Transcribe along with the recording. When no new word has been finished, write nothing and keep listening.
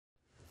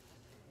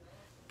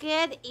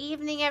Good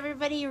evening,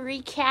 everybody.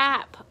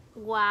 Recap.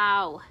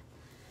 Wow.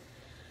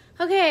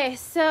 Okay,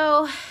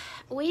 so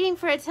waiting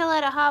for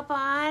Attila to hop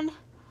on.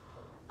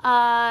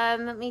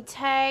 Let me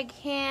tag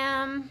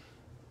him.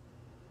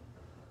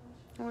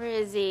 Where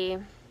is he?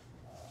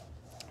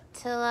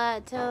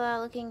 Attila,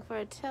 looking for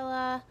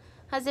Attila.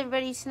 How's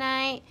everybody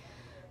tonight?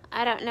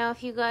 I don't know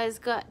if you guys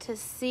got to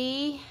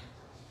see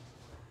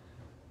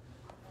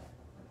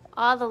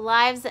all the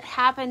lives that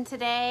happened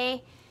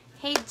today.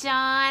 Hey,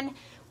 John.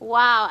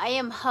 Wow, I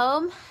am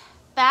home,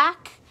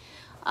 back.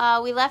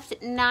 We left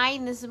at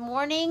 9 this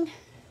morning.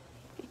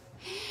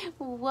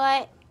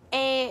 What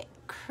a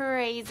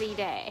crazy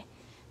day.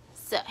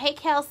 So, hey,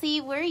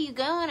 Kelsey, where are you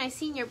going? I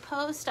seen your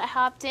post. I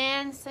hopped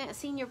in,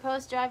 seen your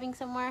post driving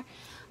somewhere.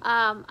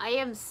 I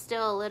am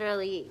still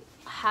literally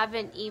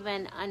haven't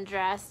even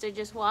undressed. I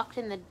just walked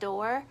in the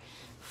door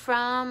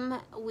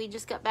we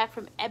just got back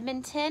from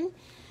Edmonton.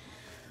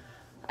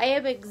 I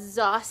am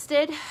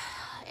exhausted.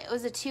 It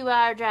was a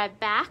 2-hour drive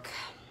back.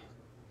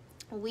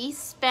 We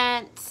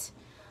spent,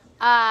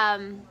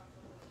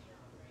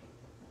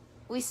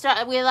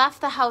 we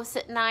left the house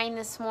at 9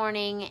 this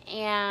morning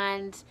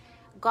and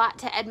got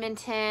to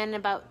Edmonton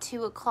about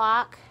 2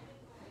 o'clock.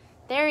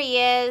 There he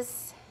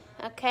is.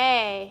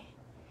 Okay.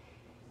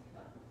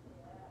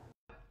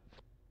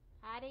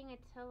 Adding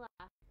Attila.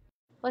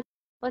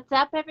 What's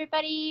up,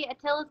 everybody?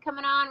 Attila's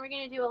coming on. We're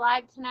going to do a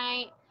live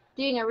tonight,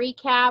 doing a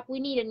recap. We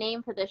need a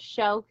name for this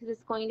show because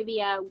it's going to be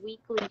a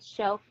weekly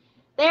show.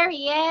 There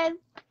he is.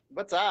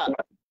 What's up?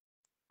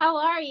 How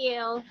are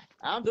you?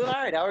 I'm doing all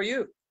right. How are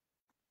you?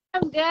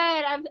 I'm good.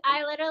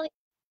 I literally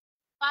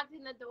walked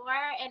in the door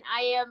and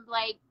I am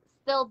like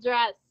still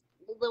dressed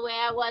the way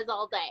I was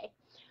all day.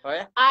 Oh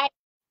yeah? I'm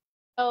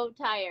so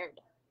tired.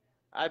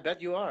 I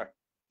bet you are.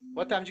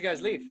 What time did you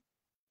guys leave?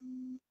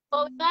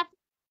 Well, we left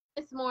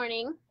this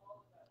morning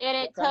and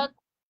it took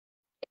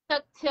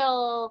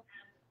till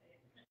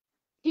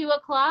 2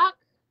 o'clock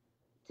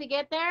to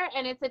get there,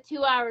 and it's a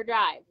 2-hour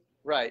drive.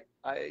 Right.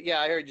 I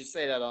heard you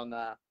say that on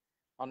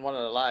one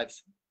of the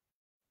lives.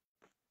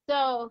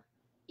 So,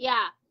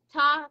 yeah,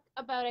 talk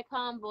about a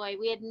convoy.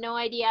 We had no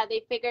idea.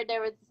 They figured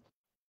there was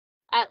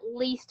at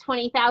least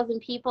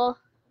 20,000 people,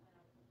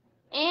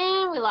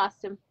 and we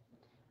lost him.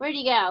 Where'd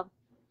he go?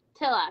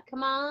 Attila,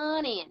 come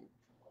on in.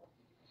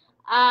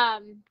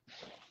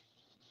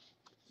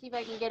 See if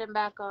I can get him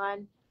back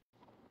on.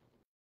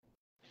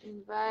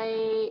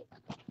 Invite.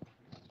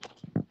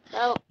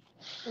 Oh,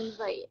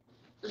 invite.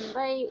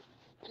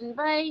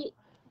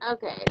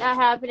 Okay, not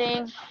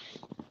happening.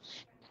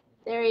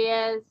 There he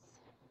is.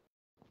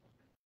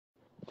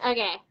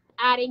 Okay,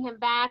 adding him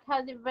back.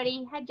 How's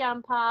everybody? Hi,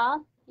 John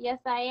Paul. Yes,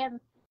 I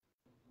am.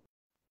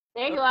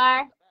 There you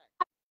are.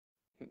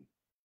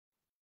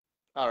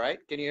 All right.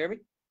 Can you hear me?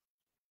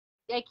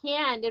 I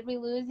can. Did we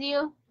lose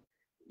you?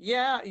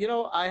 Yeah,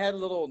 I had a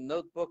little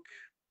notebook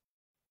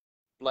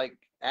like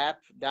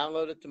app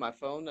downloaded to my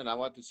phone, and I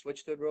want to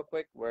switch to it real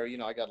quick where,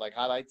 I got like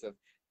highlights of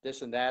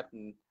this and that,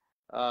 and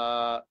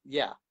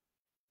yeah,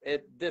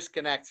 it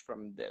disconnects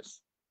from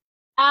this.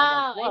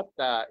 I'm like, what?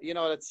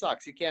 That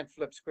sucks. You can't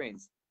flip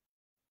screens.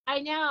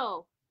 I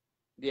know.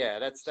 Yeah,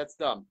 that's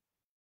dumb.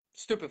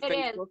 Stupid It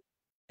Facebook. is.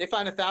 They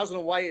find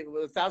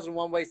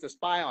 1,001 ways to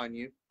spy on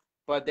you,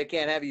 but they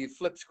can't have you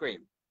flip screen.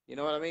 You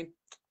know what I mean?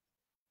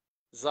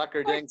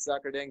 Zuckerding.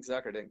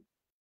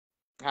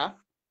 Huh?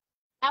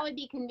 That would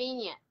be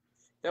convenient.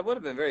 That would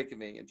have been very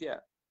convenient, yeah.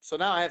 So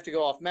now I have to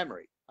go off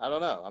memory. I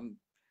don't know. I'm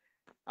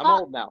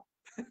old now.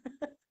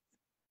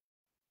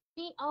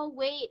 Oh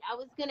wait, I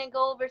was gonna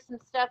go over some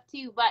stuff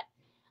too, but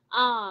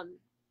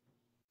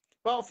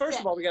Well, first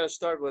of all, we got to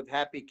start with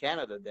Happy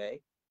Canada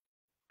Day.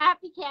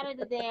 Happy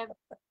Canada Day.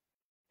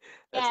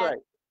 That's right.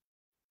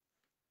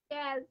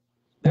 Yes.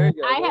 There you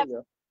go. I have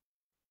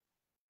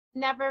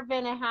never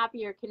been a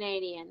happier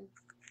Canadian.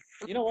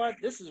 You know what?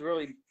 This is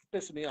really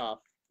pissing me off.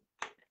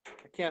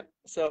 I can't.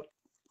 So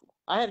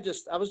I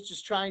was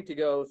just trying to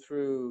go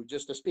through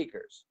just the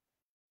speakers,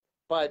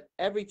 but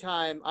every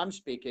time I'm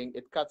speaking,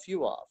 it cuts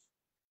you off.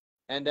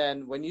 And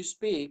then when you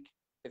speak,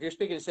 if you're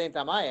speaking at the same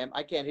time I am,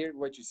 I can't hear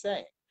what you're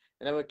saying.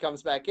 And then when it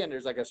comes back in,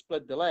 there's like a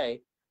split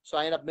delay. So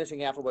I end up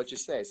missing half of what you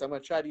say. So I'm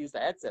going to try to use the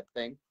headset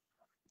thing.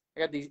 I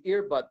got these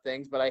earbud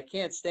things, but I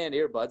can't stand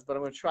earbuds, but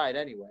I'm going to try it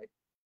anyway.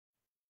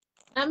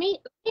 Let me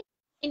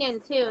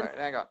in too. All right,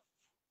 hang on.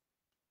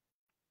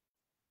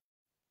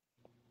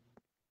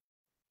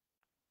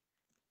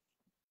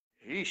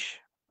 Yeesh.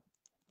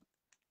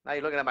 Now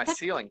you're looking at my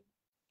ceiling.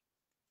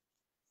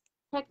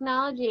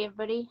 Technology,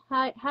 everybody.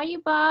 How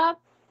you, Bob?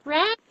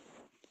 Rand?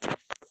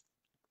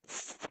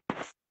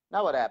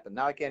 Now what happened?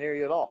 Now I can't hear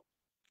you at all.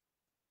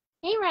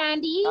 Hey,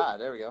 Randy. Ah,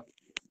 there we go.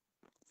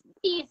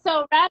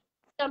 So Randy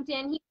jumped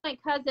in. He's my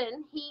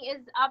cousin. He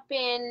is up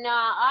in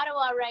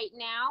Ottawa right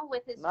now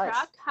with his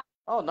truck.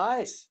 Oh,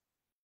 nice.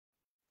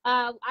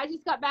 I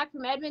just got back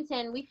from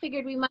Edmonton. We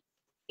figured we might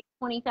get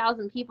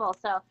 20,000 people.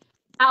 So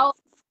how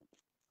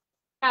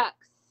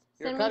trucks?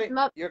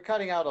 You're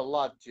cutting out a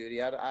lot,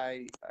 Judy.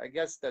 I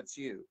guess that's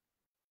you.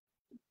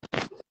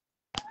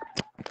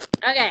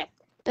 Okay,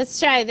 let's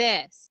try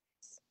this.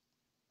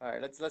 All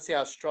right, let's see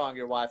how strong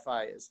your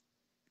Wi-Fi is.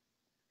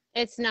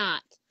 It's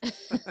not.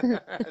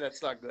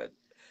 That's not good.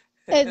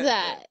 It's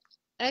not.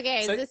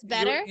 Okay, is So this you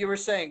better? you were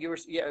saying you were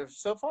yeah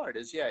so far it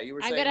is, yeah, you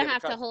were I'm saying gonna you have a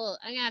have to cousin. hold.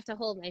 I'm gonna have to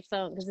hold my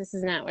phone because this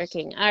is not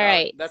working. All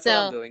right. That's what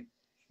I'm So, doing.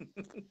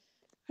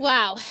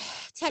 wow,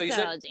 So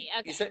technology. you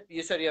Okay. said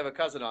you said you have a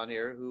cousin on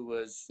here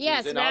who's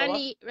Yes, in Ottawa.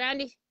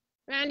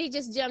 Randy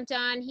just jumped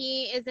on.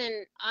 He is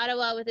in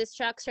Ottawa with his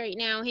trucks right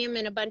now. Him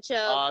and a bunch of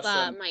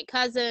Awesome. my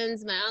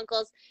cousins, my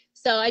uncles.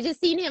 So I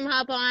just seen him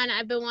hop on.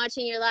 I've been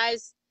watching your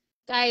lives,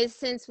 guys,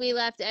 since we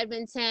left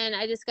Edmonton.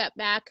 I just got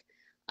back.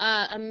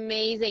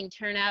 Amazing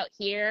turnout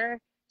here.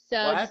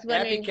 Well, So just happy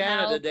wondering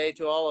Canada how. Day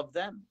to all of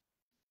them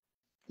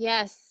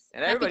Yes,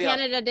 and happy everybody up,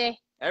 Canada Day.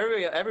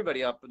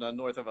 everybody up in the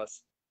north of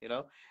us, you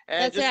know.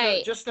 And That's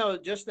right. just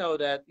know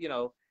that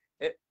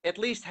at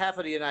least half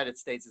of the United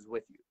States is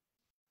with you.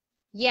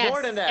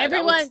 More than Yes, that,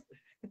 everyone,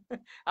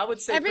 I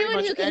would say pretty everyone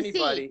much who can see.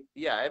 anybody,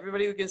 yeah,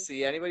 everybody who can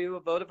see, anybody who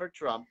voted for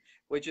Trump,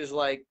 which is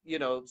like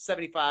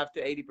 75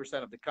 to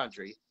 80% of the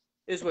country,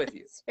 is with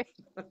you.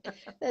 That's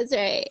right. That's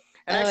right.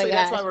 And Oh my actually,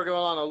 that's why gosh. we're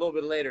going on a little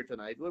bit later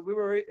tonight. We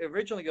were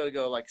originally going to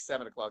go like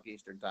 7 o'clock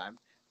Eastern time,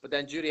 but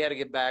then Judy had to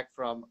get back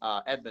from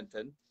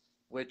Edmonton,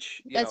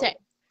 which, That's right.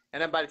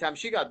 and then by the time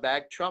she got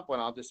back, Trump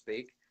went on to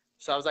speak.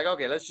 So I was like,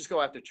 okay, let's just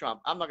go after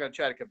Trump. I'm not going to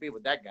try to compete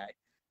with that guy.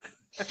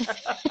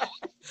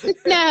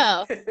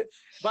 No,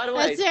 By the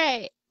that's way,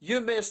 right.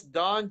 you missed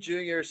Don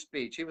Jr.'s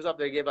speech. He was up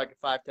there, gave like a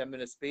 5, 10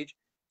 minute speech.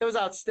 It was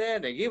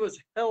outstanding. He was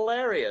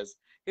hilarious.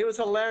 He was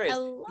I hilarious.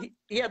 love.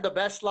 He had the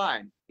best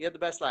line. He had the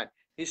best line.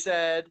 He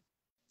said,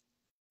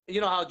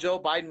 you know how Joe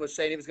Biden was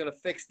saying he was going to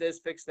fix this,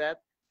 fix that?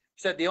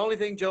 He said the only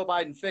thing Joe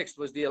Biden fixed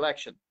was the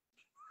election.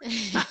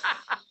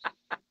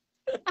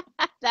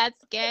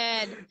 That's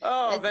good.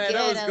 Oh That's man, that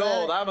good. was I love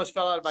gold. it. I almost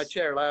fell out of my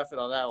chair laughing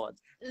on that one.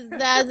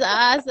 That's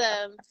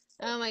awesome.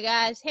 Oh my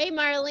gosh. Hey,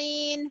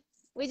 Marlene.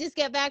 We just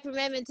got back from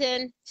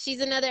Edmonton.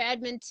 She's another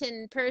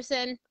Edmonton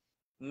person.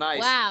 Nice.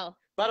 Wow.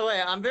 By the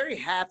way, I'm very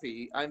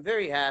happy. I'm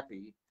very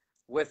happy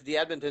with the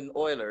Edmonton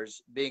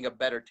Oilers being a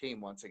better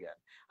team once again.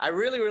 I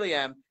really, really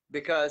am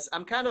because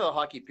I'm kind of a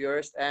hockey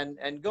purist, and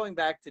going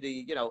back to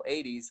the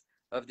 80s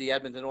of the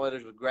Edmonton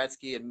Oilers with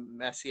Gretzky and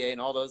Messier and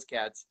all those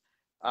cats,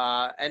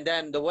 and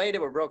then the way they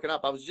were broken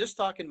up. I was just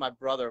talking to my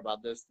brother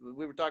about this.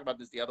 We were talking about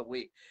this the other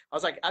week. I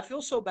was like, I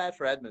feel so bad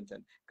for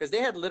Edmonton because they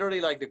had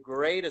literally like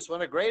one of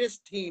the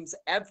greatest teams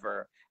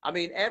ever. I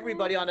mean,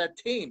 everybody on that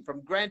team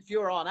from Grant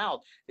Fuhr on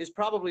out is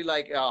probably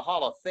like a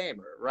Hall of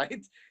Famer,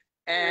 right?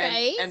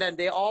 Right. And then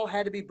they all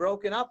had to be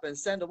broken up and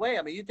sent away.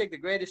 I mean, you take the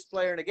greatest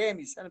player in the game,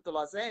 you send him to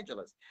Los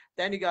Angeles.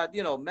 Then you got,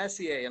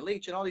 Messier and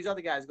Leach and all these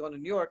other guys going to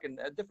New York and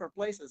different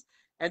places.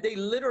 And they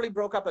literally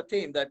broke up a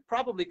team that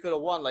probably could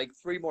have won like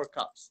 3 more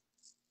cups,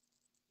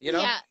 you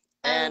know? Yeah.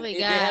 Oh And my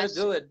they had to gosh.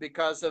 do it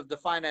because of the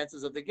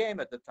finances of the game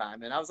at the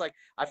time. And I was like,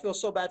 I feel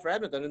so bad for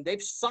Edmonton, and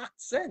they've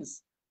sucked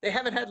since. They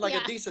haven't had like a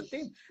Yeah. decent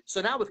team.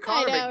 So now with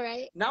I know,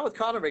 right?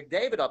 Connor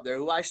McDavid up there,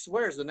 who I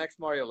swear is the next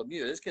Mario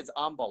Lemieux. This kid's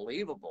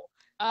unbelievable.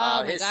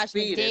 Oh my His gosh.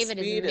 speed, his McDavid is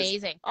speed is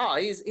amazing. oh,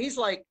 he's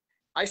like,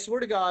 I swear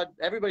to God,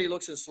 everybody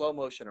looks in slow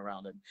motion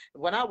around him.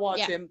 When I watch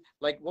Yeah. him,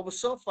 like what was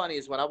so funny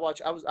is when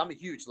I'm a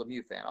huge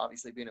Lemieux fan,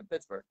 obviously being in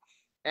Pittsburgh,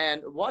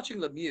 and watching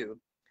Lemieux,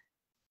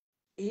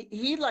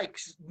 he like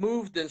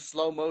moved in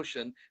slow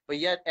motion, but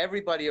yet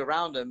everybody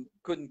around him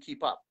couldn't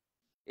keep up.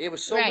 It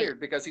was so Right. weird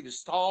because he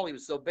was tall, he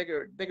was so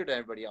bigger than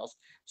everybody else.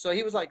 So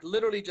he was like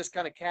literally just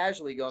kind of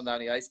casually going down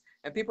the ice,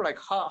 and people are like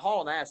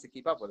hauling ass to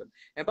keep up with him.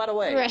 And by the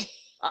way, Right.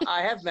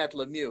 I have met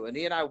Lemieux, and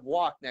he and I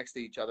walked next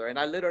to each other, and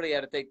I literally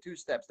had to take 2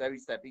 steps to every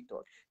step he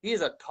took. He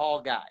is a tall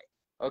guy.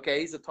 Okay,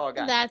 he's a tall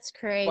guy. That's But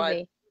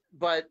crazy.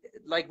 but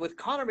like with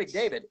Connor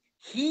McDavid,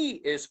 he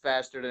is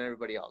faster than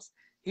everybody else.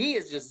 He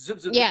is just zip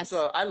zip. Yes.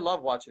 So I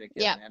love watching the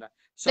kid, Yeah. man. The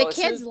So as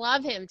soon kids as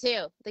love him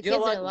too. The you know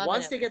kids are what, loving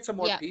once him. they get some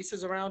more Yeah.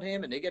 pieces around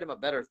him and they get him a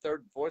better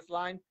third and fourth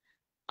line,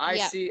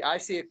 Yeah. I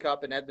see a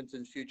cup in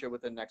Edmonton's future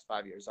within the next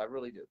 5 years. I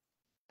really do.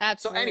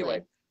 So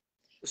anyway, Absolutely.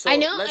 so I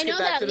let's get know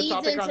back that to the leads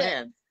topic on into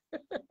hand.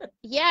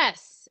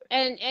 yes.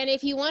 And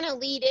if you want to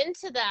lead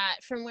into that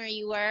from where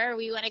you were,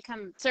 we want to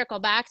come circle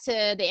back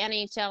to the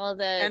NHL,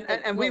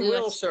 And we what we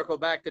will want. circle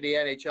back to the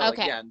NHL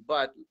Okay. again,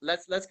 but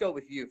let's go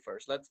with you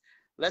first. Let's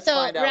So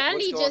find out what's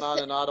Randy going just on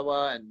in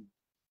Ottawa and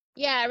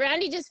yeah,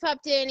 Randy just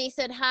popped in. He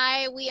said,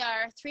 "Hi, we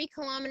are 3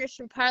 kilometers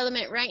from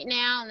Parliament right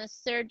now on the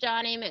Sir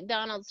John A.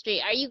 Macdonald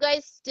Street. Are you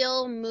guys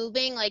still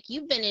moving? Like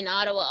you've been in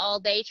Ottawa all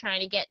day trying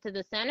to get to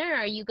the center, or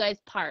are you guys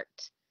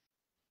parked?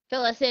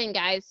 Fill us in,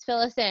 guys. Fill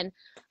us in.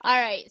 All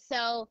right,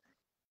 so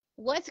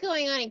what's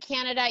going on in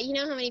Canada? You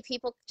know how many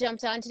people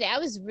jumped on today? I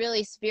was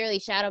really severely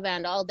shadow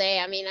banned all day.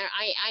 I mean,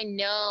 I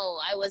know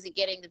I wasn't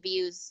getting the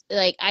views.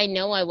 Like, I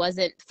know I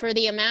wasn't. For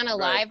the amount of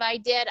right. live I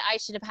did, I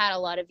should have had a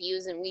lot of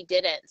views, and we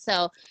didn't.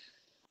 So,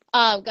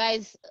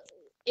 guys,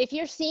 if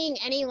you're seeing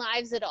any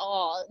lives at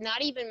all,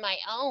 not even my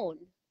own,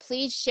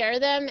 please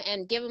share them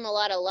and give them a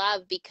lot of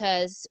love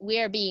because we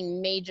are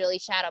being majorly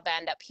shadow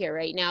banned up here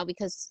right now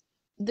because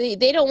they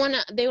don't want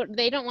to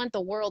they don't want the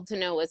world to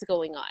know what's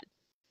going on.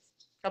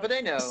 Oh, but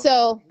they know.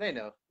 So They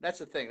know. That's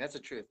the thing. That's the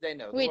truth. They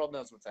know. The we world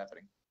knows what's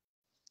happening.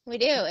 we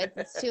do.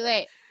 It's too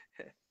late.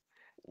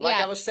 Like I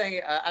Yeah. was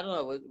saying, I don't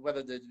know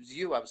whether it was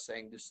you I was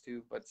saying this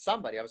to, but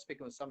somebody, I was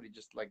speaking with somebody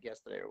just like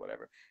yesterday or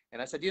whatever.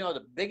 And I said,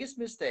 the biggest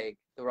mistake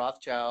the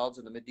Rothschilds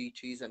and the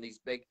Medicis and these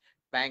big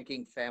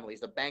banking families,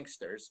 the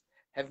banksters,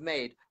 have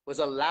made was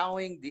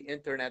allowing the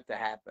internet to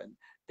happen.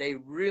 They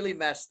really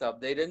messed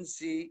up. They didn't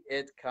see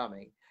it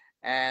coming.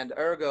 And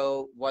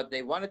ergo, what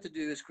they wanted to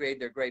do is create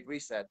their great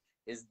reset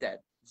is dead.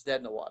 It's dead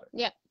in the water.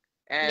 Yep.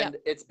 Yep. And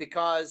it's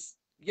because,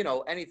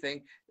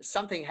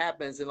 something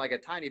happens in like a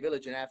tiny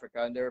village in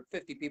Africa and there are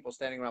 50 people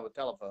standing around with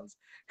telephones.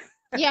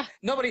 Yeah.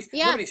 nobody's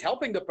Yeah. nobody's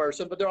helping the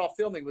person, but they're all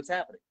filming what's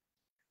happening.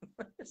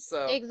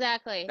 So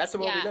Exactly. that's the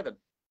world we Yeah. live in.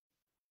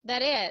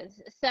 That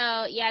is.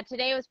 So yeah,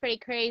 today was pretty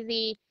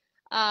crazy.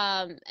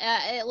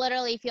 It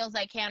literally feels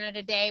like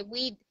Canada Day.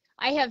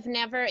 I have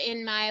never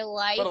in my But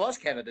life, it was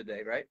Canada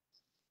Day, right?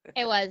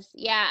 it was,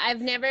 yeah,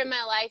 I've never in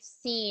my life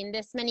seen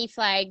this many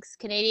flags,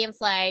 Canadian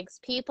flags,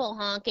 people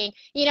honking.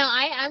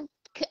 I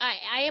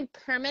am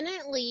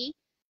permanently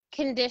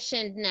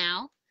conditioned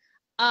now,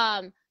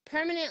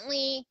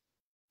 permanently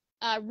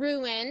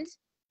ruined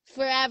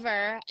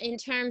forever in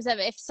terms of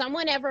if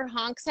someone ever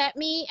honks at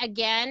me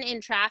again in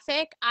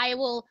traffic, I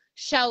will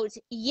shout,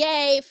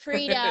 "Yay,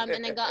 freedom!"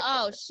 and then go,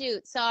 "Oh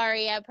shoot,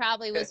 sorry, I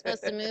probably was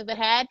supposed to move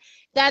ahead."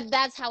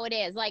 That's how it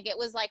is. Like it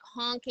was like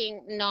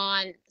honking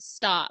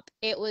non-stop.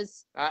 It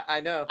was I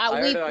know. I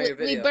heard it on your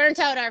we video. burnt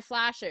out our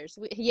flashers.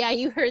 Yeah,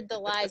 you heard the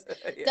lies.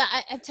 Yeah.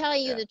 I'm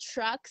telling you, Yeah. the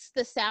trucks,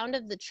 the sound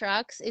of the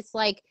trucks, it's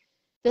like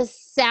the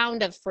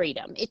sound of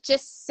freedom. It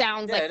just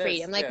sounds Yeah, like it is.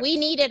 freedom. Like Yeah. we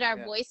needed our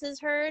Yeah.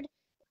 voices heard,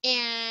 Yeah.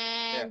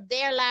 and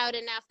they're loud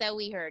enough that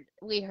we heard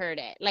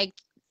it. Like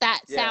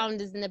that Yeah. sound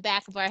is in the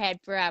back of our head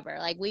forever.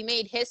 Like we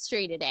made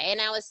history today.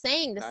 And I was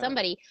saying to I know.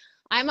 somebody,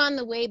 I'm on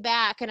the way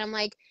back and I'm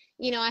like,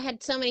 I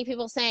had so many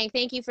people saying,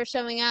 "Thank you for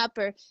showing up,"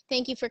 or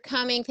 "Thank you for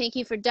coming, thank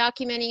you for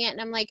documenting it." And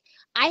I'm like,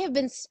 I have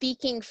been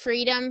speaking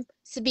freedom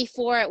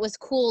before it was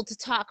cool to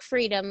talk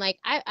freedom. Like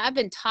I've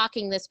been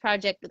talking this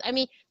project. I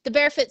mean, the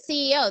Barefoot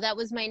CEO, that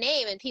was my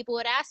name. And people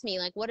would ask me,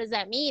 like, what does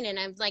that mean? And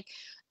I was like,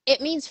 it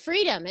means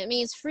freedom. It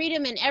means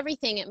freedom in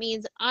everything. It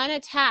means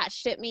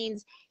unattached. It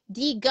means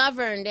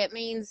degoverned. It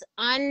means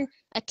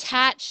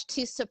unattached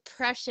to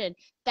suppression.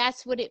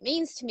 That's what it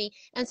means to me.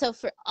 And so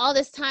for all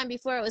this time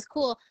before it was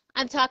cool,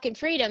 I'm talking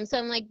freedom. So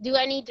I'm like, do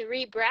I need to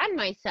rebrand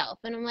myself?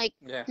 And I'm like,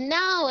 Yeah.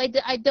 no,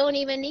 I don't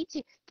even need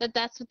to.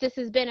 That's what this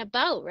has been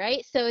about,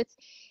 right? So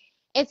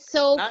it's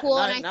so cool.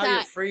 And I Now you're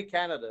thought, free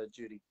Canada,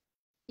 Judy.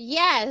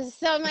 yes.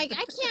 So I'm like,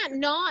 I can't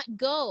not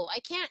go. I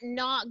can't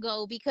not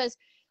go because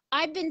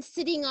I've been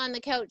sitting on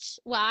the couch.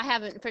 Well, I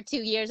haven't for 2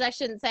 years. I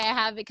shouldn't say I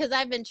have because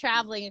I've been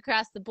traveling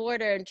across the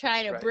border and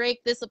trying to Right.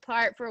 break this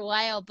apart for a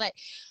while. But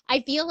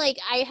I feel like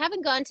I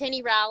haven't gone to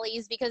any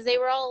rallies because they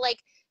were all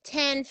like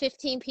 10,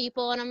 15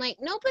 people. And I'm like,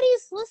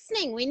 nobody's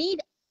listening. We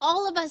need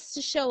all of us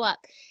to show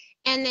up.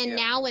 And then Yeah.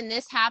 now when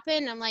this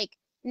happened, I'm like,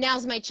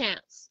 now's my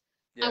chance.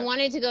 I Yeah.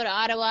 wanted to go to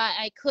Ottawa.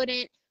 I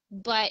couldn't.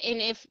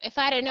 And if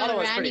I'd have known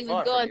Ottawa's Randy pretty was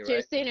far from going you, through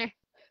right? sooner.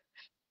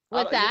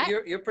 What's Ottawa,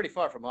 that? you're pretty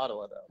far from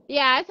Ottawa, though.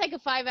 Yeah, it's like a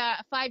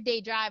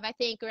 5-day drive. I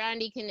think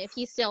Randy can, if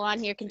he's still on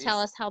here, can tell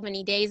Jeez. us how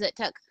many days it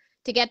took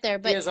to get there.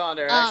 He But is on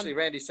there. Actually,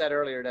 Randy said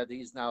earlier that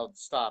he's now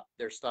stopped.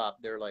 They're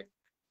stopped. They're like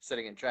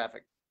sitting in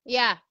traffic.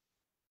 yeah,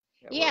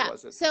 Yeah, yeah. where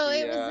was it? So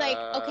it was like,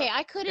 okay,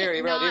 I Here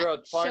he couldn't wrote. He not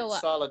wrote show part up.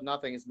 solid.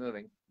 Nothing is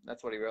moving.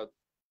 That's what he wrote.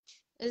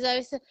 As I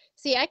was,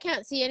 see, I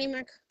can't see any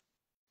more.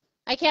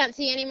 I can't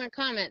see any more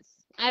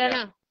comments. I don't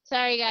Yeah. know.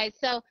 Sorry, guys.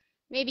 So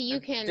maybe you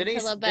And can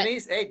Denise, fill a bit.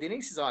 Denise, hey,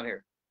 Denise is on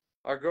here.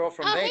 Our girl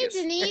from Oh, hey, Vegas.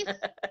 Denise.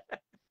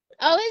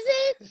 Oh,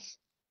 is it?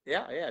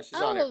 Yeah, she's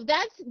on here. Oh,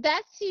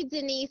 that's you,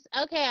 Denise.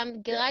 Okay,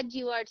 I'm glad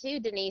you are too,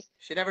 Denise.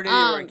 She never knew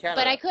you were in But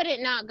Canada. I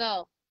couldn't not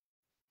go.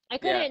 I Yeah.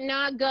 couldn't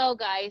not go,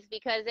 guys,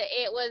 because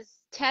it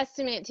was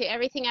testament to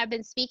everything I've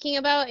been speaking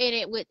about, and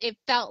it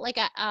felt like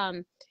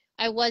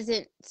I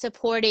wasn't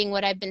supporting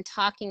what I've been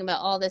talking about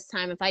all this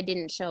time if I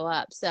didn't show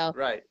up. So,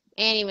 Right.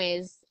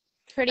 anyways,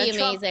 pretty And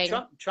amazing.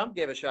 Trump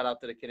gave a shout out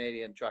to the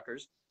Canadian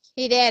truckers.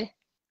 He did.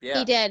 Yeah.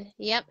 He did.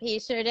 Yep, he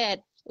sure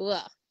did.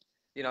 Ugh.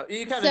 You kind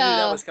of knew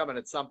that So, was coming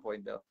at some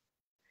point, though.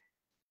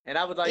 And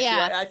I would like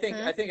yeah. to. I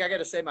think I got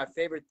to say my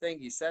favorite thing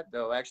he said,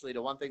 though. Actually,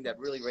 the one thing that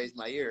really raised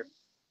my ear,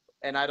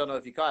 and I don't know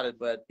if you caught it,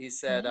 but he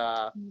said,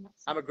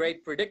 "I'm a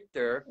great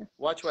predictor.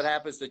 Watch what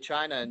happens to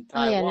China and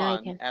Oh, yeah, now I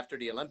Taiwan can. after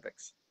the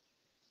Olympics."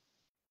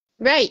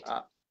 Right.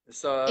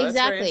 So that's very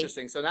Exactly.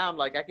 interesting. So now I'm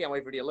like, I can't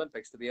wait for the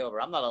Olympics to be over.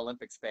 I'm not an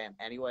Olympics fan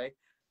anyway.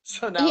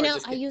 So now You I know,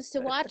 just I get. used to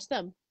watch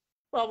them.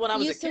 Well, when I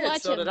was a Used to kid,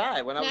 watch so did them.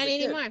 I. When I was Not a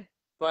kid. anymore.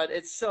 But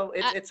it's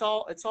I,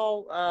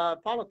 all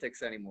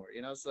politics anymore.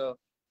 So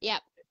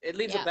yep. it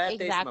leaves a Yep. bad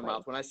taste in my Exactly.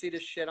 mouth when I see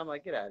this shit. I'm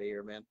like, get out of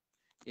here, man.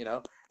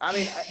 I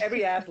mean,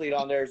 every athlete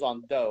on there is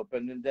on dope,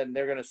 and then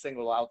they're gonna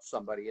single out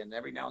somebody, and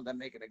every now and then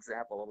make an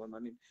example of them. I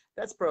mean,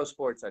 that's pro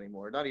sports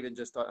anymore. Not even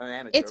just an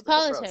amateur, It's but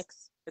the pros.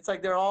 politics. It's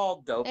like they're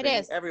all doping, It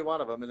is. every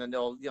one of them, and then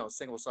they'll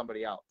single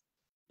somebody out.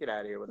 Get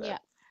out of here with Yeah.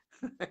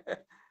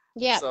 that.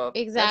 Yeah. So that's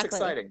Exactly.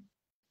 exciting.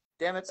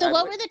 Damn it! So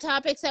what were the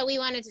topics that we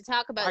wanted to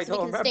talk about I so we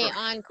don't can remember. stay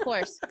on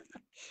course?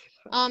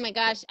 Oh my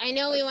gosh, I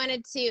know we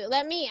wanted to.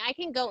 I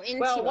can go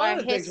Well, into our one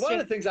of history.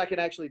 the things I can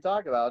actually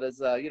talk about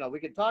is, we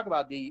can talk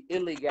about the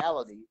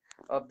illegality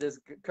of this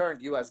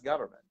current U.S.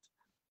 government.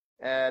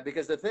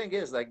 Because the thing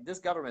is, like, this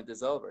government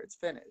is over; it's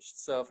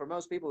finished. So, for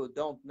most people who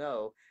don't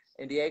know,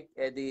 in the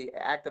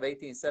Act of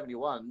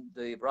 1871,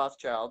 the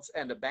Rothschilds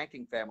and the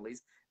banking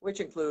families, which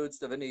includes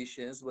the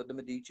Venetians with the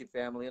Medici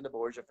family and the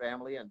Borgia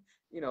family, and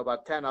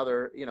about 10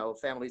 other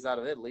families out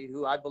of Italy,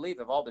 who I believe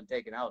have all been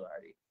taken out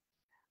already.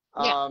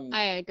 Yeah, Um,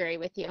 I agree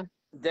with you.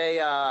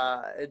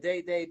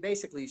 they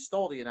basically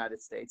stole the United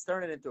States,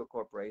 turned it into a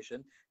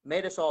corporation,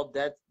 made us all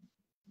dead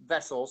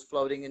vessels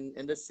floating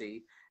in the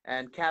sea,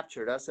 and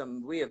captured us,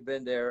 and we have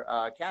been their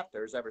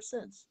captors ever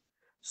since.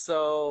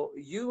 So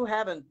you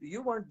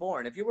weren't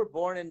born. If you were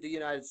born in the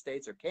United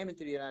States or came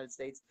into the United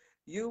States,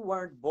 you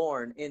weren't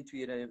born into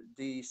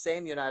the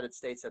same United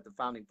States that the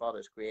founding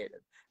fathers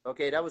created.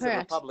 Okay, that was a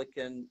Correct.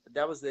 republican.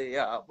 That was the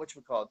what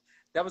you call it.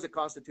 That was a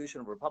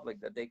constitutional republic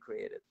that they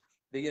created.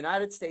 The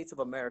United States of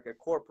America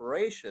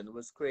Corporation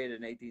was created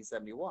in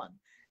 1871,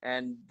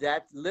 and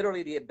that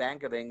literally the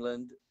Bank of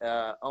England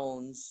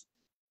owned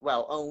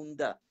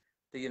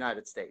the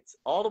United States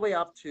all the way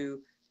up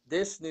to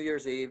this New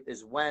Year's Eve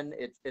is when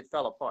it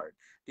fell apart.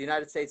 The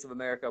United States of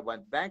America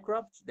went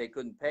bankrupt. They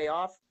couldn't pay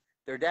off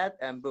their debt,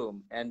 and boom,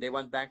 and they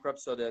went bankrupt.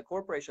 So the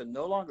corporation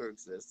no longer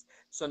exists.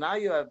 So now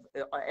you have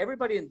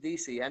everybody in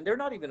DC, and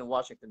they're not even in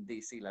Washington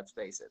DC. Let's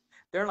face it,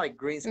 they're in like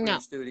green screen No.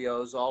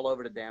 studios all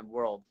over the damn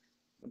world.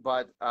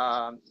 But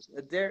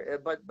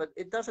but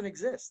it doesn't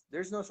exist.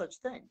 There's no such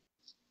thing.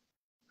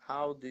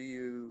 How do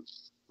you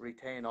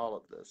retain all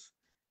of this?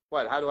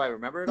 What? How do I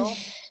remember it all?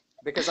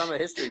 Because I'm a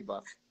history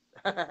buff.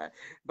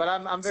 But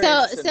I'm very So,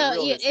 interested in the so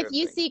real history if of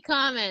you things.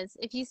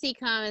 see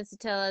comments,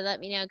 Attila, let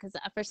me know because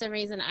for some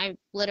reason I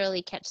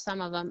literally catch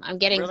some of them. I'm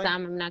getting Really?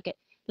 some. I'm not getting.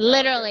 Oh, okay.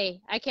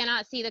 Literally, I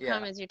cannot see the Yeah.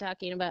 comments you're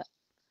talking about.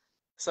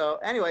 So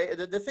anyway,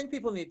 the thing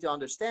people need to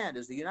understand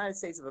is the United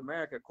States of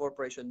America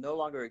Corporation no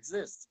longer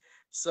exists.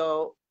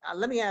 So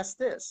let me ask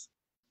this: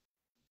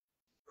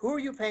 who are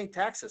you paying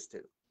taxes to?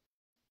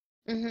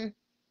 Mhm.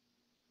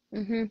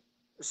 Mhm.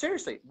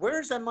 Seriously,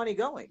 where's that money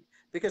going?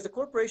 Because the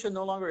corporation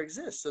no longer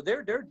exists, so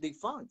they're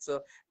defunct.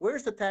 So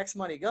where's the tax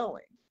money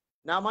going?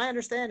 Now, my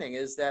understanding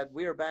is that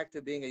we are back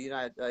to being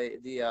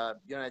the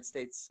United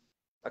States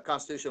a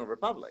constitutional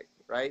republic,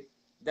 right?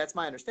 That's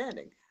my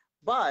understanding.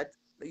 But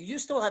you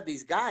still have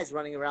these guys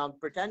running around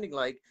pretending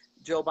like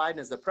Joe Biden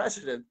is the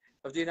president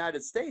of the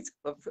United States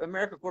of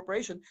America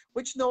Corporation,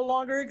 which no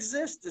longer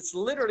exists. It's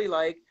literally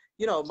like,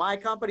 my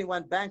company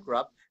went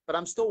bankrupt, but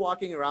I'm still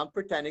walking around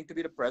pretending to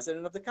be the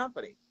president of the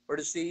company or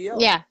the CEO.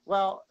 Yeah.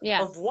 Well,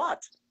 Yeah. of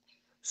what?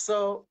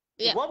 So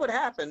Yeah. what would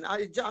happen?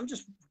 I'm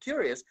just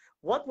curious.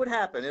 What would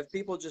happen if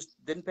people just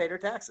didn't pay their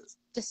taxes?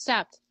 Just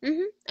stopped.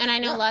 Mhm. And I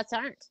know Yeah, lots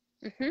aren't.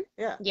 Mhm.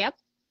 yeah. Yep.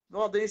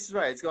 Well, this is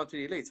right. It's going to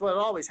the elites. Well, it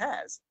always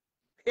has.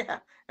 Yeah,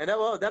 and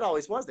that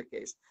always was the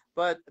case.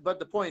 But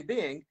the point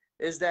being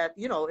is that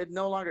it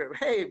no longer.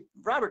 Hey,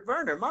 Robert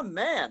Werner, my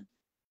man.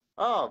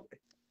 Oh,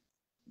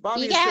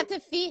 Bobby You is have to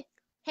feed.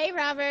 Hey,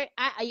 Robert,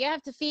 you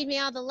have to feed me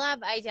all the love.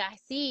 I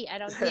see. I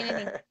don't see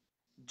anything.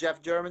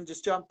 Jeff German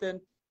just jumped in.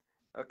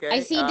 I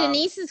Okay. see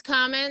Denise's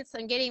comments.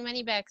 I'm getting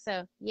money back, so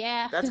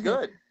yeah. That's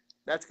good.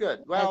 That's good.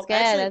 That's Well, good.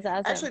 actually,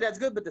 That's awesome. that's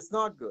good, but it's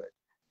not good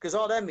because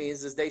all that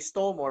means is they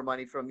stole more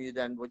money from you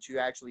than what you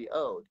actually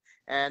owed.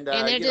 And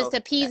And they're just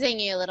appeasing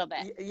you a little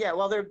bit. yeah,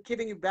 well, they're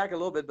giving you back a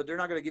little bit, but they're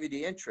not going to give you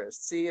the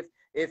interest. See,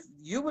 if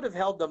you would have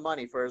held the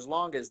money for as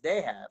long as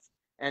they have,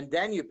 and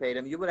then you paid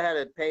them, you would have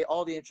had to pay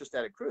all the interest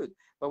that accrued.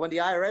 But when the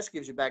IRS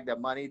gives you back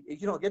that money,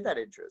 you don't get that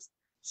interest.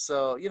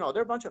 So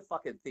they're a bunch of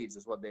fucking thieves,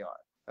 is what they are.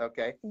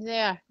 Okay,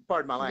 Yeah.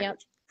 pardon my Yep.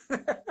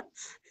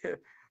 language.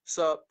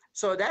 So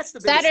that's the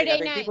biggest thing. I Saturday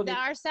think night. people need.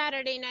 Our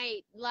Saturday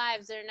night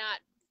lives are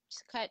not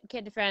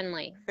kid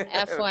friendly.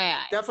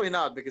 FYI. Definitely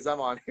not because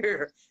I'm on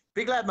here.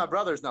 Be glad my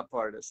brother's not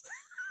part of this.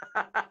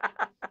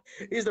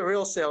 He's the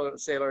real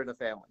sailor in the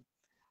family.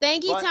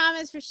 Thank you, But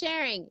Thomas, for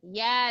sharing.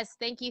 Yes,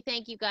 thank you,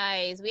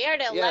 guys. We are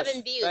at 11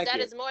 yes, views. thank That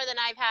you. is more than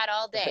I've had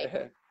all day.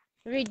 But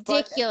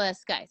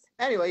Ridiculous, guys.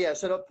 anyway, yeah.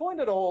 So the point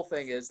of the whole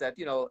thing is that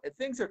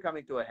things are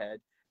coming to a head.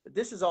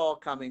 This is all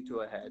coming to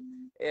a head.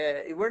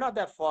 We're not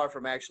that far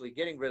from actually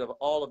getting rid of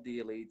all of the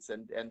elites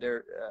and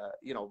their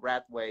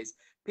rat ways.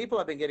 People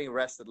have been getting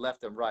arrested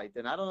left and right,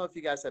 and I don't know if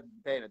you guys have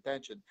been paying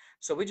attention.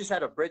 So we just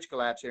had a bridge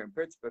collapse here in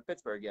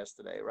Pittsburgh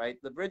yesterday, right?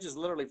 The bridge is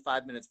literally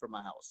 5 minutes from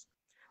my house.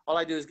 All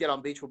I do is get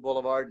on Beechwood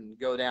Boulevard and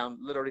go down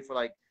literally for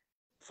like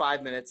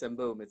 5 minutes, and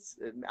boom,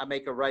 I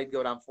make a right,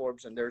 go down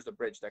Forbes, and there's the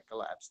bridge that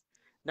collapsed.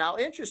 Now,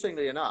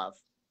 interestingly enough,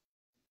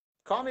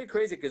 call me a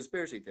crazy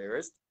conspiracy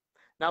theorist.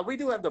 Now, we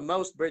do have the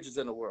most bridges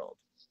in the world.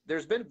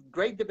 There's been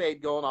great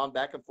debate going on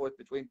back and forth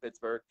between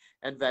Pittsburgh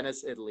and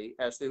Venice, Italy,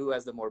 as to who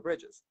has the more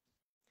bridges.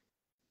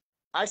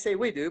 I say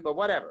we do, but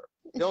whatever.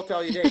 They'll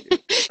tell you they do.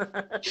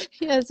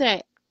 That's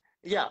right.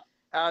 Yeah.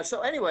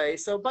 So anyway,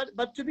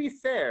 but to be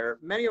fair,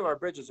 many of our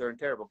bridges are in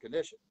terrible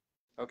condition.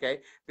 okay?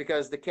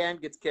 Because the can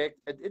gets kicked.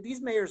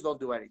 These mayors don't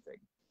do anything.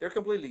 They're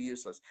completely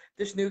useless.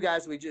 This new guy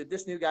we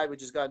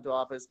just got into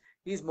office.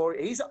 He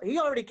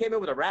already came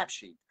in with a rap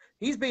sheet.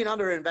 He's being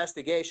under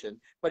investigation,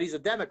 but he's a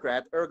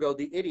Democrat. Ergo,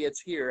 the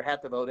idiots here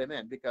had to vote him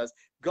in because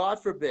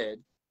God forbid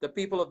the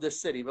people of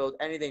this city vote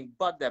anything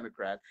but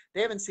Democrat.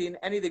 They haven't seen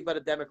anything but a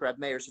Democrat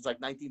mayor since like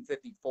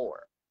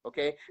 1954.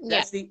 Okay, Yeah.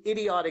 that's the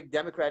idiotic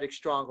Democratic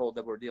stronghold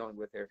that we're dealing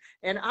with here.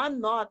 And I'm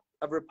not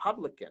a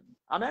Republican.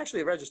 I'm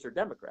actually a registered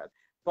Democrat,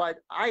 but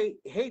I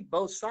hate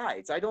both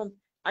sides. I don't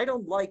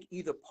like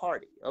either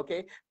party.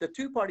 Okay, the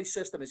two-party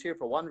system is here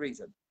for one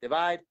reason: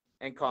 divide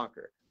and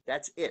conquer.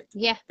 That's it.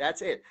 Yeah.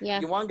 That's it. Yeah.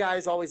 One guy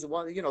is always the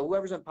one.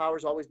 Whoever's in power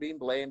is always being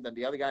blamed, and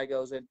the other guy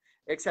goes in.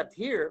 Except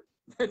here,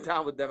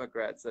 down with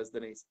Democrats, says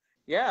Denise.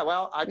 Yeah,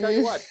 well, I tell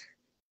you what.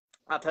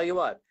 I'll tell you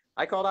what.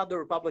 I called out the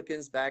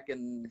Republicans back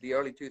in the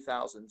early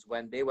 2000s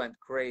when they went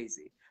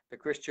crazy. The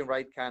Christian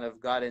right kind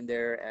of got in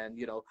there and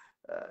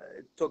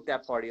took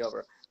that party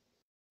over.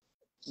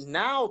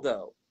 Now,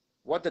 though,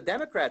 what the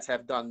Democrats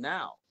have done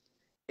now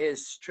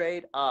is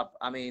straight up.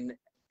 I mean,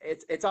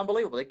 it's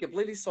unbelievable. They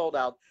completely sold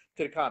out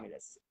to the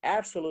communists.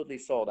 Absolutely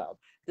sold out.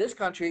 This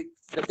country,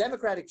 the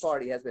Democratic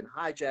Party, has been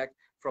hijacked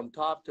from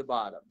top to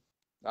bottom.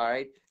 All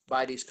right,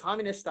 by these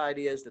communist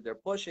ideas that they're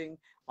pushing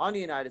on the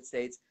United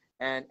States.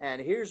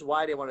 And here's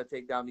why they want to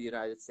take down the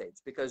United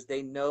States, because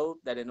they know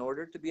that in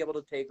order to be able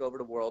to take over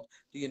the world,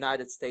 the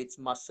United States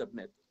must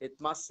submit. It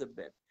must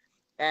submit.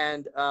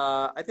 And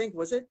I think,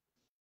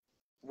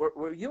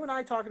 were you and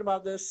I talking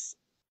about this,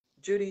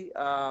 Judy,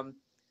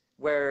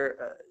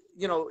 where,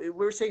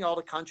 we're seeing all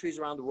the countries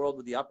around the world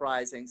with the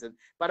uprisings. And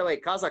by the way,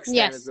 Kazakhstan has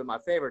Yes. been my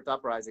favorite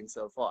uprising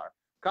so far.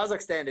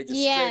 Kazakhstan, they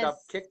just straight up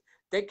Yes.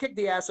 kicked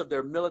the ass of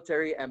their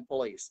military and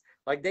police.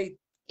 Like they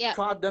Yep.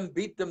 caught them,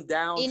 beat them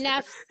down.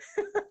 Enough.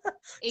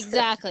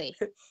 Exactly.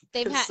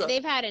 So,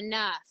 They've had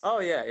enough. oh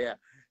yeah, yeah.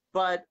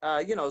 But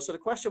so the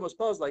question was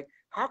posed, like,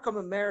 how come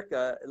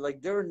America,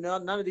 like, there are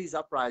none of these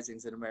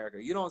uprisings in America?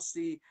 You don't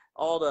see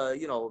all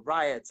the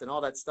riots and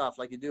all that stuff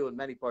like you do in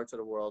many parts of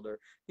the world, or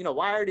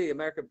why are the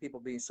American people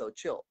being so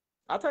chill?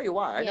 I'll tell you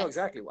why. I know Yes.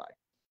 exactly why.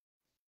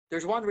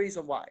 There's one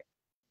reason why.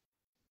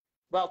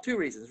 Well, two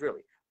reasons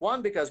really.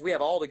 One, because we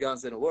have all the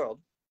guns in the world,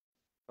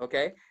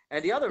 okay,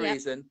 and Yep.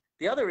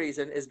 the other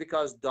reason is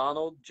because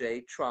Donald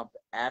J. Trump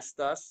asked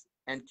us,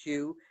 and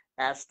Q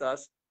asked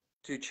us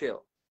to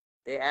chill.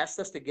 They asked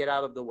us to get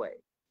out of the way.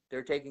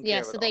 They're taking care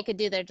Yes, of so it they all. could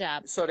do their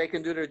job. So they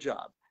can do their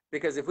job.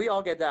 Because if we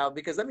all get down,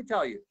 because let me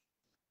tell you,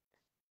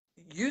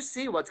 you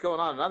see what's going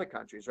on in other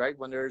countries, right?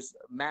 When there's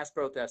mass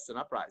protests and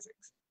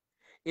uprisings.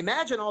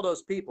 Imagine all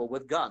those people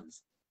with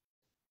guns.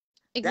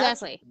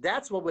 Exactly.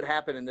 That's what would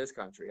happen in this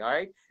country, all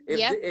right?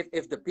 Yep.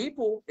 If the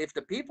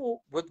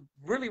people would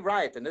really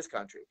riot in this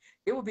country,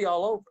 it would be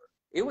all over.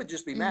 It would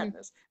just be Hmm.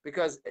 madness,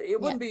 because it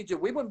Yep. wouldn't be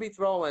we wouldn't be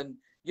throwing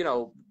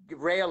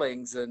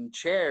railings and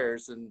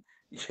chairs and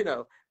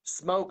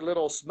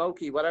little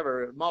smoky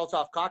whatever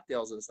Molotov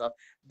cocktails and stuff.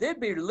 They'd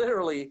be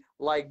literally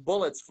like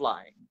bullets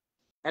flying,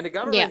 and the Yeah.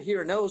 government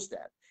here knows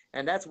that,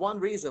 and that's one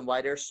reason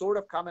why they're sort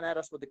of coming at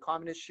us with the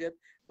communist shit,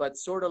 but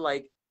sort of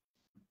like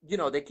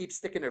they keep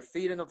sticking their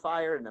feet in the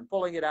fire and then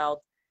pulling it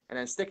out and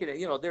then sticking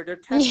it. They're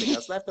testing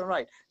us left and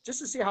right just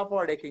to see how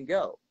far they can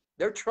go.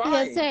 They're That's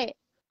trying. right.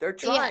 They're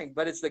Yeah. trying,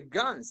 but it's the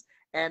guns.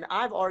 And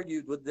I've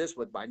argued with this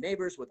with my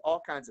neighbors, with all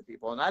kinds of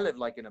people. And I live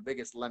like in the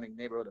biggest lemming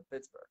neighborhood of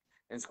Pittsburgh,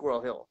 in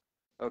Squirrel Hill.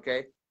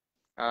 Okay.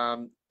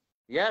 Um,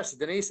 yes,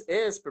 Denise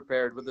is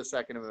prepared with the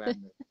Second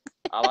Amendment.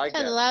 I like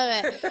I that.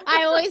 love it.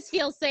 I always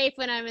feel safe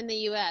when I'm in the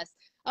US.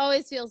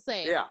 Always feel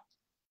safe. Yeah.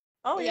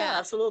 Oh yeah, Yeah.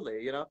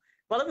 absolutely.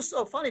 Well, it was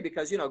so funny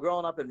because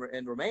growing up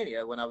in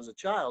Romania when I was a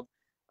child,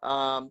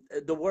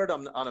 the word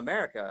on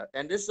America,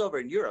 and this is over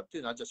in Europe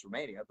too, not just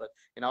Romania, but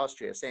in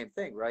Austria, same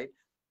thing, right?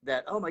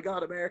 That, oh my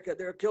God, America,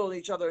 they're killing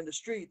each other in the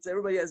streets.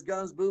 Everybody has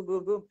guns, boom,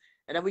 boom, boom.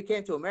 And then we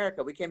came to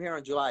America. We came here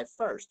on July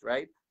 1st,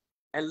 right?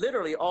 And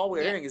literally all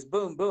we're Yeah. hearing is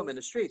boom, boom in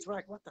the streets. We're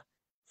like, what the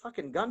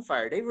fucking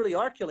gunfire? They really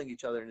are killing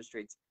each other in the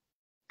streets.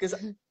 Because,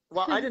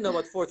 well, I didn't know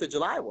what 4th of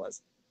July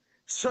was.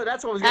 So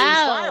that's what was getting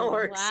Oh,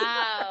 fireworks.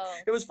 wow.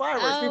 It was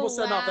fireworks. People Oh,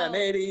 setting off wow.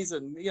 M80s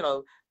and,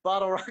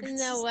 bottle rockets.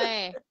 No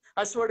way.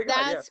 I swear to God,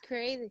 yeah. That's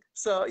crazy.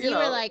 So, You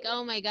were like,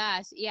 oh my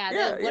gosh. Yeah,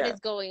 yeah, what yeah. is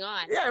going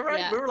on? Yeah, right.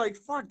 Yeah. We were like,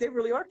 fuck, they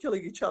really are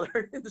killing each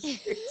other in the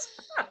streets.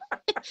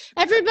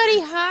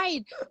 Everybody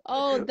hide.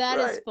 Oh, that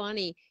is Right,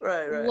 funny.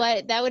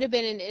 right. That would have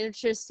been an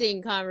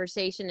interesting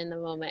conversation in the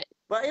moment.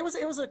 But it was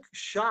a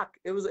shock.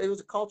 It was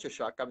a culture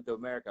shock coming to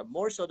America,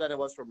 more so than it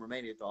was from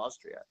Romania to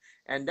Austria.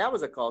 And that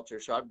was a culture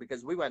shock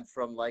because we went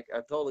from like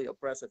a totally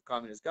oppressive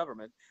communist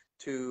government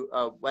to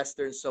a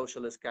Western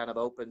socialist kind of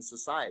open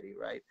society,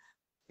 right?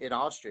 In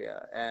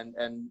Austria. And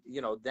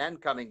then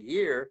coming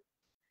here,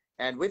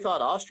 and we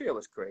thought Austria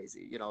was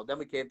crazy. Then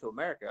we came to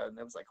America and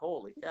it was like,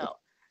 holy cow,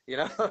 you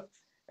know.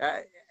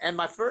 And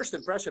my first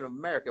impression of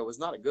America was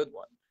not a good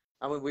one.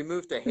 I mean, we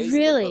moved to Hazelwood.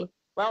 Really?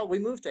 Well, we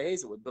moved to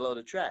Hazelwood below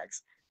the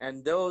tracks.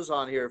 And those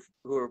on here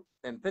who are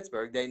in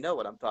Pittsburgh, they know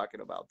what I'm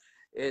talking about.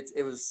 It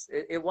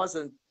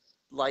wasn't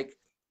like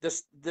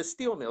the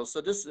steel mills.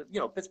 So this,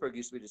 Pittsburgh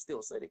used to be the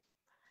steel city,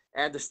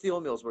 and the steel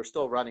mills were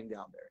still running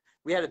down there.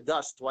 We had to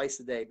dust twice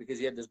a day because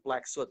you had this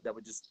black soot that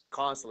would just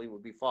constantly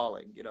would be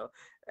falling.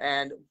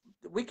 And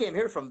we came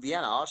here from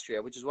Vienna,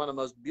 Austria, which is one of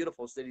the most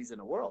beautiful cities in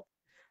the world.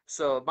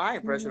 So my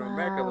impression of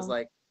America was Wow.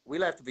 like, we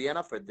left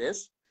Vienna for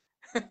this,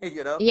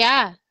 you know.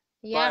 Yeah.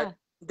 But Yeah.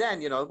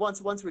 then,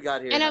 once we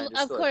got here And and I of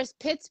understood. course,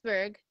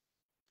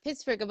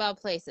 Pittsburgh of all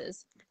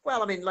places.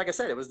 Well, I mean, like I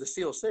said, it was the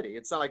Steel City.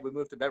 It's not like we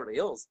moved to Beverly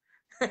Hills,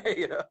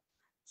 you know.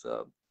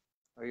 So,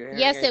 are you hearing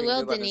Yes, it anything new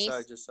will, about Denise.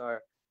 Nassau Jassar?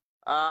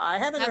 I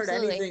haven't heard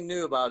Absolutely. anything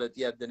new about it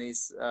yet,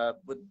 Denise,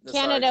 with Nassau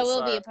Canada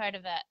will be a Jassar. part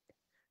of that.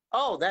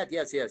 Oh, that,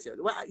 yes, yes, yes.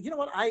 Well, you know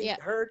what? I Yeah.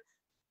 heard,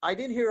 I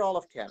didn't hear all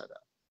of Canada.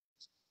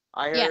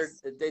 I heard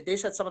Yes. they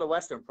said some of the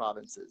Western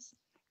provinces.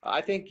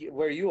 I think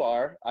where you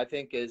are, I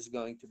think is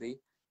going to be,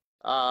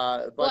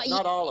 Well, but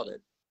not all of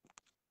it.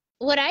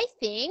 what I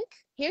think,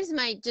 here's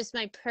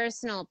my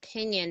personal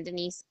opinion,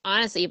 Denise,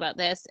 honestly about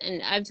this,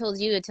 and I've told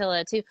you,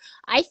 Attila, too.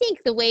 I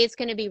think the way it's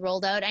going to be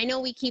rolled out, I know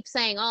we keep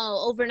saying,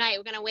 oh, overnight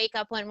we're going to wake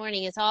up one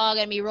morning, it's all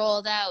going to be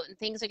rolled out, and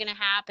things are going to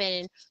happen,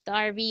 and the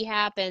RV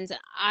happens.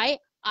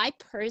 I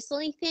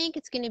personally think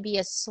it's going to be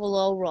a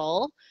slow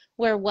roll,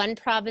 where one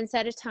province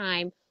at a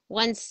time,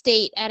 one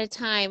state at a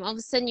time, all of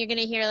a sudden you're going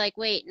to hear like,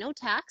 wait, no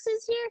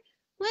taxes here?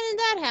 When did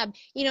that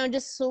happen?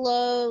 Just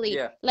slowly,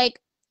 Yeah.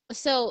 like.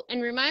 So,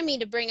 and remind me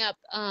to bring up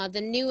the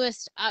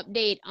newest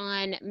update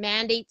on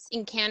mandates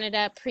in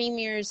Canada.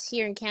 Premiers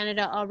here in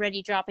Canada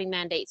already dropping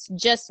mandates.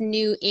 Just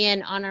new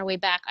in on our way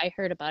back. I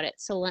heard about it.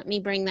 So let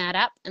me bring that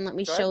up and let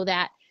me Go ahead. show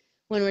that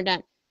when we're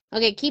done.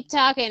 Okay, keep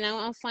talking.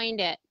 I'll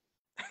find it.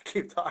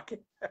 Keep talking.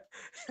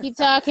 Keep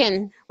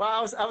talking. Well,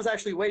 I was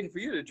actually waiting for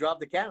you to drop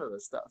the Canada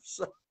stuff.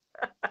 So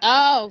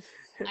Oh,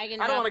 I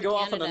can I don't want drop to the go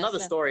off on Canada another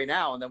stuff. story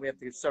now, and then we have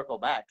to circle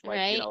back, like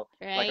Right,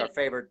 like our right.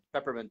 favorite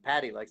peppermint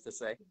Patty likes to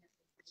say,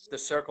 the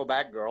circle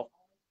back girl.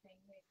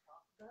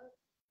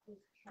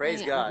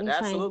 Praise Hang on, let God, me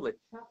find. absolutely.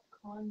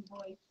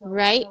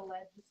 Right.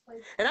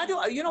 And I do.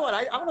 You know what?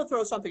 I want to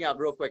throw something out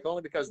real quick,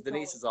 only because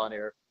Denise is on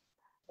here.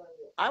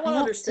 I I want to don't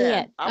see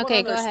understand. it. I want to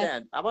Okay, go ahead.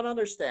 understand. I want to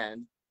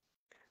understand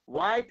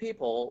why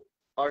people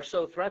are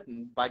so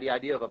threatened by the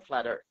idea of a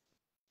flat Earth.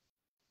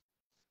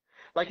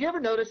 Like, you ever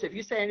notice if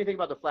you say anything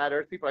about the flat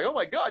Earth, people are like, "Oh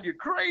my God, you're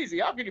crazy!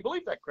 How can you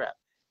believe that crap?"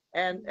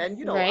 And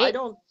Right. I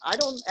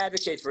don't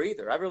advocate for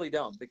either. I really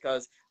don't,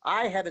 because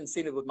I haven't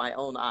seen it with my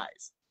own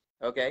eyes.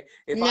 Okay,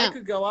 if I No.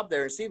 could go up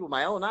there and see it with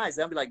my own eyes,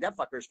 then I'd be like, that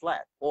fucker's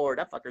flat or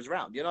that fucker's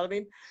round. You know what I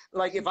mean?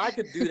 Like, if I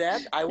could do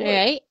that, I would.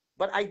 Right.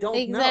 But I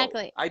don't know.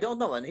 Exactly. I don't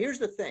know. And here's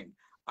the thing.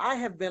 I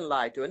have been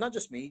lied to, and not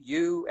just me,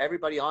 you,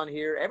 everybody on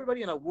here,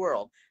 everybody in the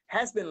world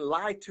has been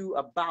lied to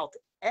about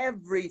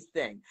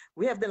everything.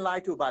 We have been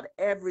lied to about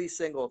every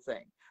single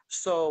thing.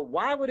 So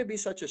why would it be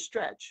such a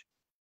stretch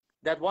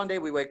that one day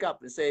we wake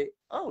up and say,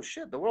 "Oh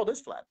shit, the world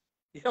is flat"?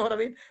 You know what I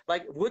mean?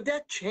 Like, would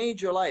that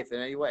change your life in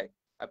any way?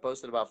 I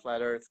posted about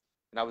flat Earth,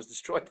 and I was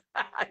destroyed.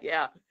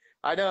 Yeah,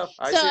 I know. So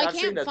I I've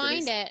seen can't that, find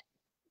Denise. it.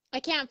 I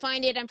can't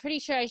find it. I'm pretty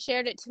sure I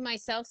shared it to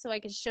myself so I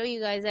could show you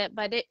guys it.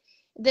 But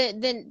the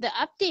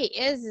update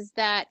is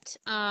that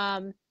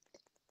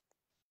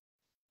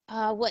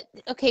what,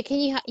 okay, can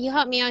you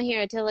help me out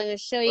here until I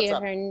show What's you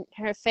up?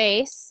 her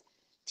face.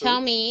 Tell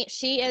Who? me,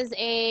 she is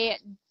a,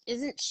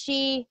 isn't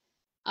she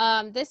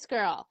this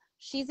girl?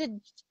 She's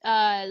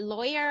a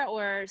lawyer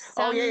or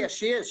Oh yeah, yeah,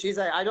 some, she is.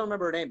 I don't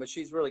remember her name, but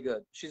she's really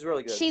good. She's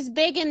really good. she's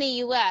big in the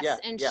US, Yeah,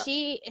 and yeah,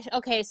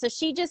 okay, so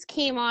she just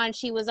came on,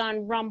 she was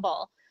on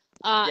Rumble.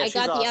 yeah. I She's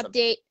got the awesome.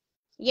 update.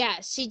 Yeah,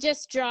 she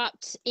just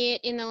dropped it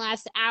in the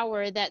last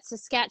hour that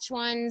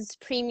Saskatchewan's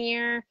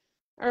premier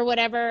or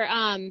whatever,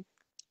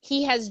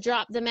 he has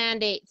dropped the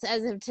mandates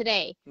as of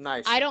today. I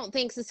Nice, don't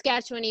think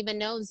Saskatchewan even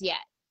knows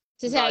yet,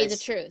 to tell you the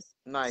nice, truth.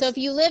 So nice. if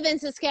you live in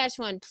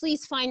Saskatchewan,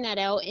 please find that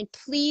out and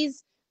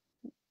please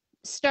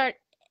start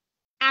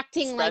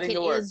acting like Spreading it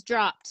the word. is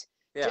dropped.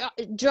 Yeah.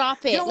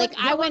 Drop You know it. Like what?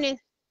 You I know went what? in.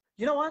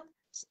 You know what?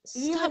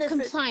 Even Stop if it,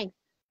 complying.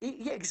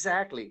 yeah,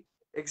 exactly,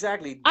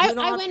 exactly. I Do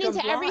I not went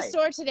into every comply.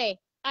 store today.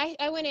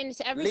 I went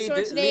into every Lee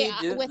store today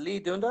with Lee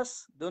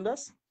Dundas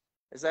Dundas,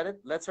 is that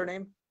it? That's her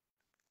name.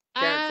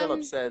 Karen Phillips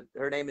um. said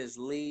her name is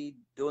Lee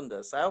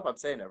Dundas. I hope I'm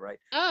saying that right.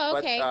 Oh,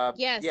 But okay.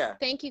 Yes. yeah,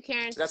 Thank you,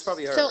 Karen. that's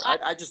probably So her.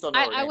 I just don't know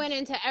her I name. went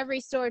into every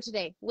store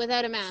today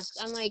without a mask.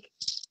 I'm like,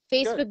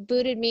 Good. Facebook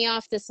booted me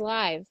off this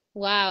live.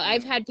 Wow.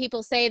 I've Hmm. had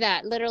people say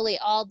that literally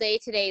all day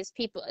today is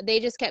people, they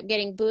just kept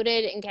getting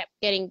booted and kept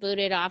getting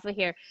booted off of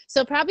here.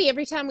 So probably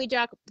every time we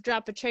drop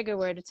a trigger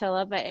word,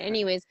 Attila. But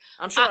anyways,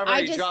 I'm sure I've I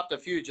already just, dropped a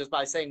few just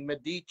by saying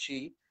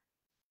Medici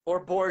or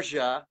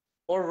Borgia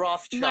or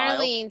Rothschild.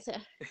 Marlene's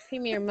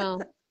Premier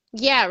Mo.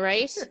 Yeah,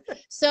 right.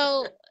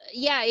 So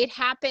yeah, it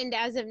happened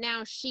as of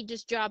now. She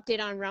just dropped it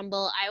on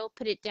Rumble. I will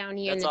put it down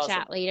here in That's the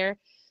awesome. chat later.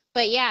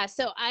 But yeah,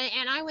 so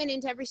I went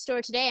into every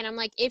store today and I'm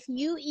like, if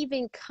you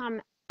even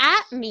come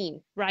at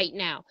me right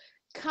now,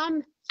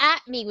 come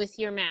at me with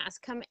your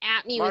mask, come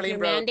at me with your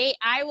Marlene wrote, mandate,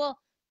 I will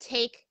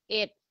take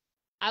it.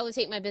 I will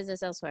take my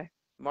business elsewhere.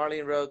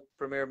 Marlene wrote,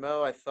 Premier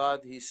Mo, I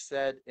thought he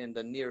said in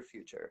the near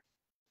future.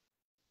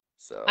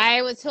 So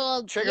I was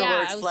told, trigger yeah,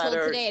 words, I was flat told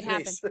Earth, today it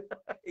happened. Denise.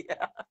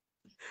 Yeah,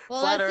 Well,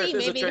 flat let's Earth see.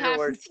 is a Maybe it trigger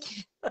word.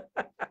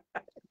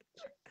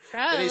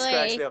 happens again. Denise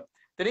cracks me Probably. up.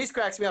 Denise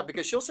cracks me up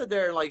because she'll sit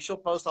there and like she'll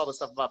post all the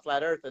stuff about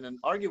flat Earth and then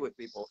argue with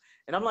people,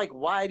 and I'm like,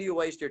 why do you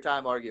waste your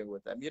time arguing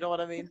with them? You know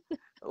what I mean?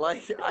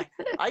 Like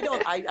I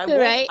don't I won't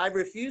Right? I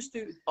refuse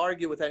to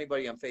argue with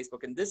anybody on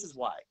Facebook, and this is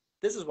why.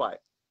 This is why.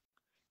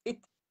 It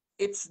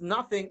it's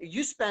nothing.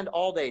 You spend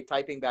all day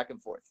typing back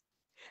and forth.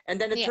 And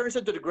then it Yeah. turns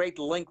into the great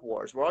link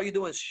wars where all you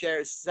do is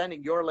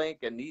sending your link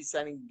and he's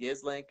sending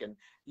his link. And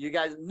you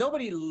guys,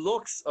 nobody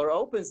looks or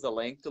opens the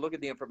link to look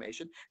at the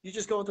information. You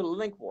just go into the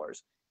link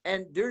wars.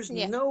 And there's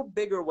Yeah. no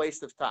bigger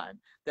waste of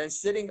time than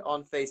sitting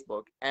on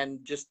Facebook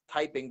and just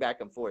typing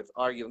back and forth,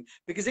 arguing,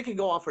 because it can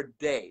go on for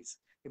days.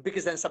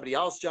 Because then somebody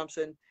else jumps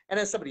in, and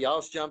then somebody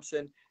else jumps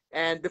in.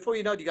 And before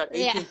you know it, you got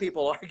Yeah. 18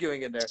 people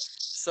arguing in there.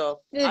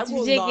 So It's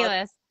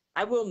ridiculous.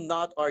 I will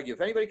not argue.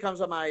 If anybody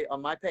comes on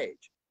my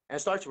page and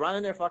starts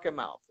running their fucking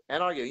mouth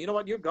and argue, you know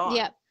what? You're gone.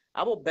 Yep.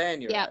 I will ban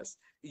your Yep. ass.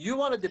 You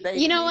want to You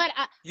debate know me?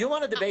 what? You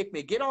want to debate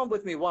me? Get on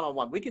with me one on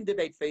one. We can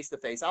debate face to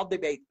face. I'll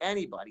debate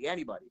anybody, Yeah.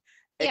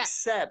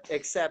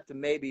 except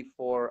maybe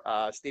for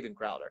Steven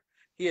Crowder.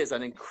 He is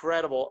an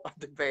incredible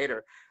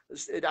debater.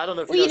 I don't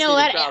know if you Well, know you know Steven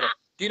what? Crowder.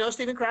 Do you know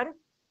Steven Crowder?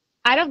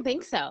 I don't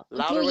think so.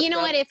 Louder Well, you with know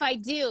what? Crowder. If I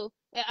do,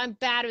 I'm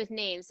bad with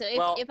names. So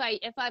Well,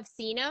 if I've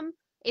seen them,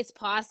 it's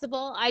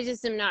possible. I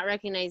just am not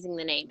recognizing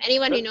the name.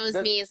 Anyone who the knows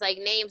the me is like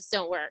names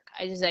don't work.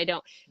 I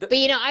don't. the. But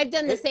you know, I've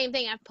done the Hit, same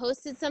thing. I've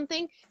posted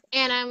something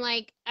and I'm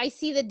like, I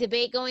see the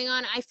debate going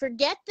on. I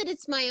forget that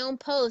it's my own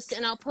post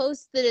and I'll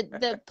post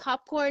the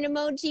popcorn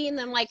emoji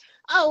and I'm like,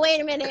 oh wait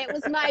a minute, it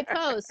was my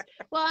post.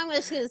 Well, I'm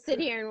just gonna sit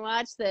here and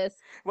watch this.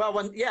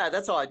 well, yeah,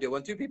 that's all I do.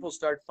 When two people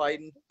start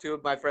fighting, two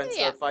of my friends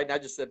Yeah. start fighting, I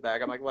just sit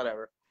back. I'm like,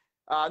 whatever.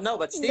 No,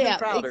 but Yeah,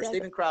 exactly.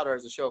 Steven Crowder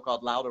has a show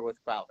called Louder with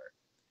Crowder.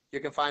 You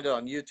can find it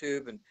on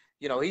YouTube, and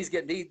you know he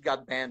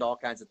got banned all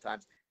kinds of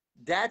times.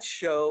 That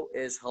show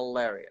is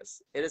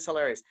hilarious. It is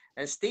hilarious.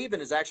 And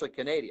Steven is actually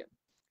Canadian,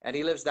 and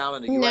he lives down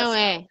in the No U.S. now.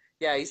 way.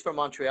 Yeah, he's from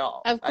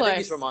Montreal. Of I think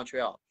he's from course.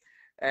 Montreal.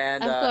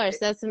 And Of course.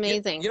 That's you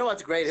amazing. know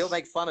what's great? He'll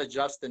make fun of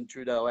Justin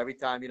Trudeau every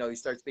time he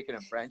starts speaking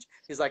in French.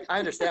 He's like, I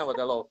understand what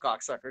the little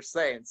cocksucker's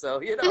saying.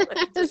 So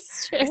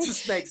That's it true.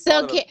 just makes fun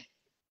So of him.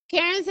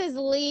 Karen says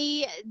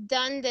Lee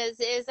Dundas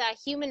is a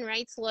human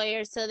rights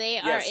lawyer, so they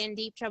are Yes. in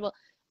deep trouble.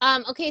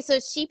 Okay, so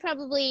she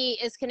probably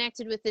is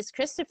connected with this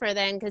Christopher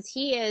then, because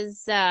he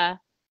is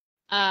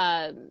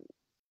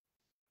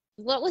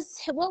what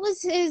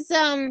was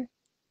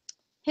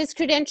his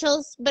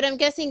credentials? But I'm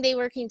guessing they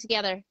working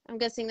together. I'm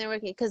guessing they're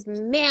working because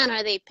man,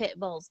 are they pit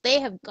bulls? They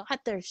have got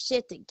their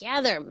shit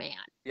together, man.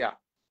 Yeah.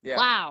 Yeah.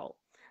 Wow.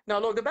 No,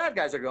 look, the bad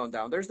guys are going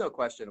down. There's no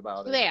question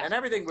about it. Yeah. And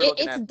everything we're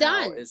looking It's at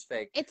now done. is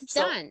fake. It's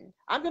So done.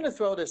 I'm going to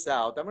throw this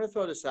out.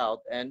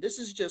 And this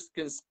is just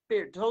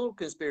total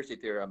conspiracy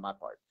theory on my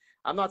part.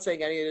 I'm not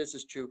saying any of this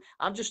is true.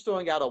 I'm just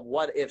throwing out a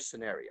what if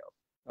scenario.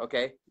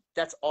 Okay?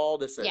 That's all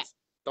this is. Yeah.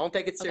 Don't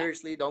take it Okay.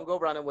 seriously. Don't go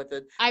running with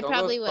it. I Don't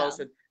probably go will.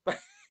 posting.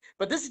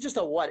 But this is just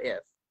a what if.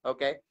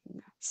 Okay?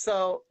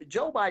 So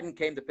Joe Biden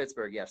came to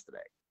Pittsburgh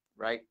yesterday,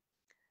 right?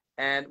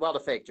 And well, the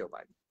fake Joe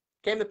Biden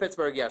came to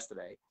Pittsburgh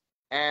yesterday.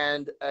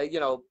 And,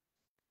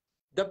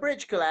 the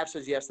bridge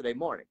collapses yesterday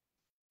morning.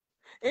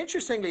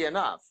 Interestingly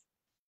enough,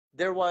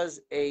 there was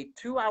a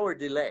 2-hour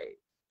delay.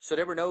 So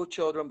there were no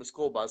children with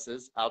school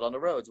buses out on the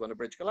roads when the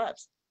bridge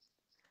collapsed.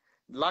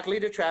 Luckily,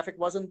 the traffic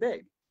wasn't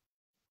big,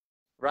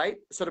 right?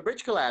 So the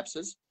bridge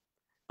collapses,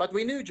 but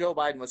we knew Joe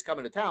Biden was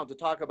coming to town to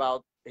talk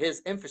about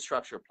his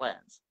infrastructure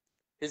plans,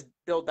 his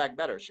Build Back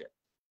Better shit.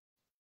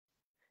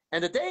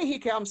 And the day he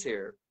comes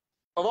here,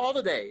 of all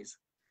the days,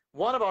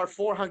 one of our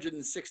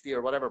 460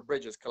 or whatever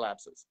bridges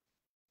collapses.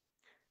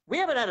 We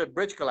haven't had a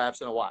bridge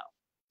collapse in a while.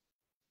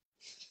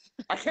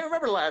 I can't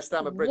remember the last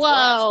time a bridge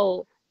collapsed.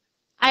 Whoa.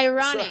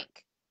 Ironic.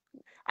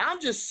 So,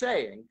 I'm just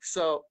saying,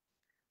 so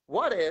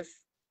what if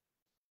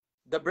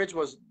the bridge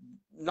was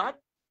not,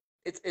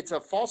 it's a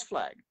false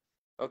flag,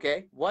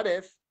 okay? What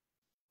if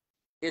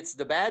it's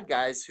the bad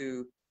guys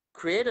who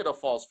created a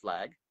false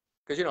flag,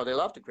 because, they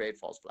love to create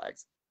false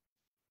flags,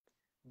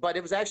 but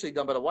it was actually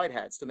done by the white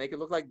hats to make it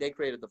look like they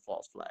created the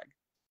false flag.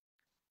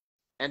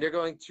 And they're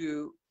going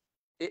to,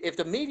 if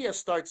the media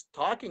starts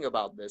talking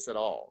about this at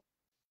all,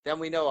 then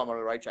we know I'm on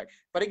the right track.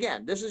 But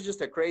again, this is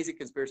just a crazy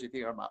conspiracy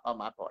theory on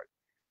my part.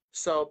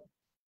 So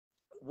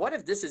what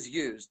if this is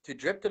used to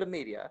drip to the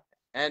media?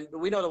 And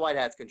we know the white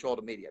hats control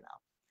the media now.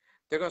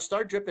 They're going to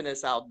start dripping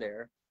this out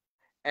there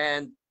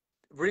and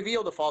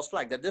reveal the false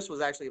flag, that this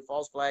was actually a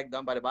false flag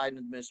done by the Biden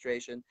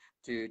administration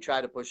to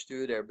try to push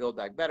through their Build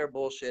Back Better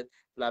bullshit,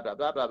 blah, blah,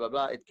 blah, blah, blah,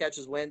 blah. It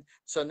catches wind.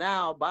 So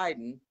now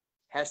Biden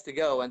has to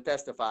go and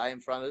testify in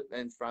front of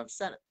the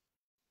Senate.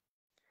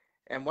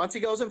 And once he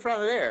goes in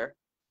front of there,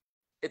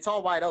 it's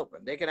all wide open.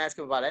 They can ask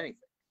him about anything.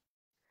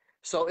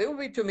 So it would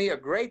be, to me, a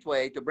great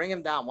way to bring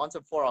him down once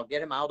and for all,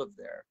 get him out of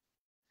there,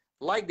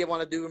 like they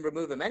want to do and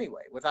remove him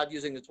anyway, without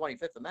using the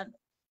 25th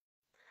Amendment.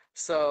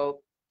 So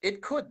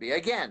it could be.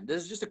 Again,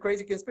 this is just a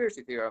crazy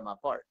conspiracy theory on my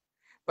part.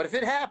 But if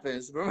it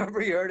happens,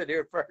 remember you heard it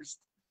here first.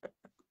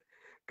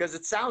 because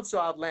it sounds so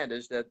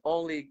outlandish that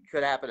only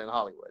could happen in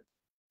Hollywood.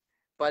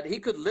 But he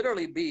could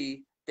literally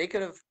be, they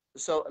could have,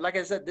 so like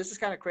I said, this is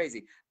kind of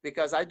crazy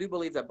because I do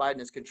believe that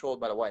Biden is controlled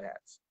by the White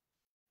Hats.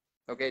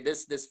 Okay,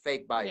 this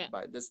fake Biden,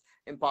 Yeah. this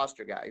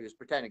imposter guy who's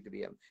pretending to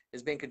be him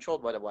is being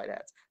controlled by the White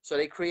Hats. So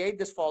they create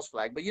this false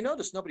flag, but you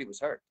notice nobody was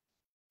hurt,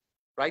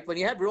 right? When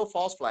you had real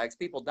false flags,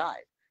 people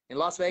died. In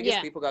Las Vegas,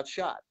 Yeah. people got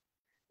shot.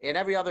 In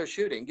every other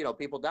shooting,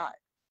 people died.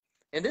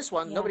 In this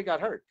one, Yeah. nobody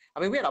got hurt. I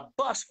mean, we had a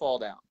bus fall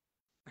down,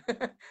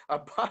 a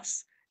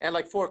bus and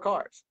like 4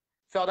 cars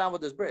fell down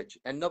with this bridge,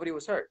 and nobody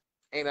was hurt.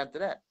 Amen to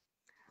that.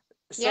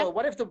 Yeah. So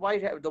what if the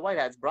White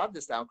Hats brought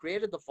this down,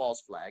 created the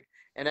false flag,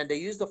 and then they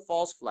used the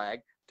false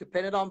flag to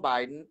pin it on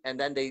Biden, and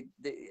then they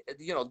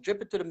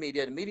drip it to the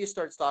media. The media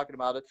starts talking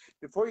about it.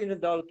 Before you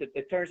know it,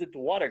 it turns into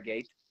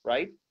Watergate,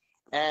 right?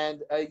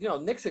 And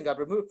Nixon got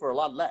removed for a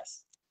lot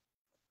less.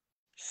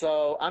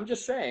 So I'm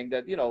just saying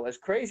that as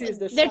crazy as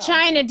this They're sounds,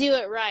 trying to do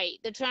it right.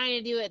 They're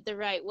trying to do it the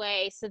right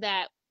way so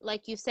that,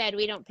 like you said,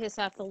 we don't piss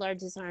off the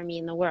largest army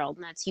in the world,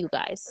 and that's you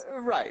guys.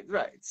 right.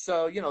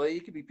 So he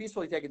could be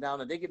peacefully taken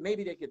down, and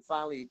maybe they could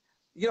finally,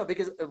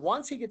 because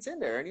once he gets in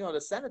there, and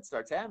the Senate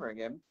starts hammering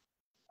him,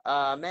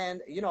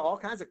 man, all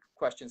kinds of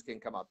questions can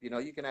come up.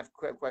 You can have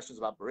questions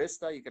about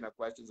Barista, you can have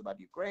questions about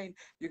Ukraine,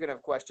 you can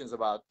have questions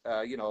about,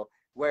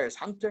 where is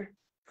Hunter?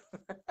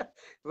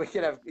 We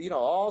can have,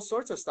 all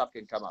sorts of stuff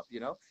can come up.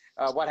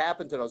 What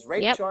happened to those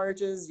rape Yep.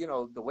 charges?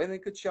 The women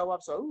could show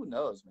up. So who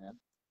knows, man?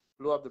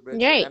 Blew up the bridge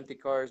with Right. empty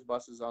cars,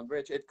 buses on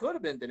bridge. It could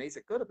have been, Denise.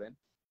 It could have been.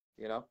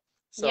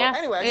 So Yeah.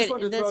 anyway, I just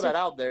wanted to throw That's that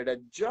out there,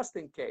 that just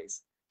in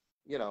case,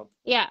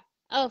 Yeah.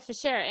 Oh, for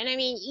sure. And I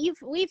mean,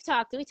 we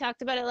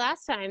talked about it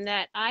last time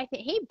that I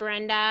think, hey,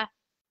 Brenda,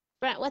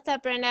 what's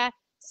up, Brenda?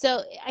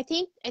 So I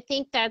think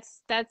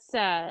that's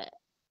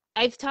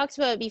I've talked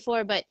about it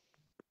before, but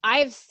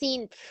I've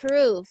seen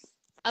proof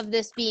of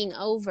this being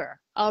over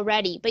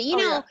already. But Oh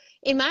yeah,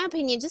 in my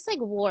opinion, just like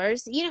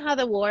wars, you know how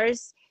the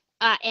wars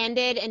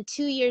ended, and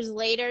 2 years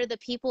later, the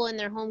people in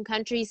their home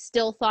countries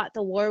still thought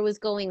the war was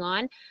going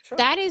on. sure.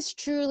 That is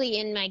truly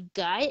in my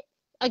gut.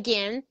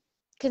 Again,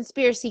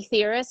 conspiracy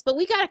theorists, but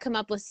we got to come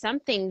up with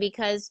something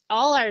because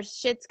all our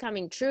shit's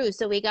coming true.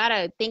 So we got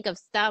to think of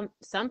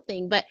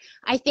something. But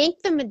I think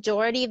the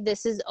majority of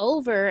this is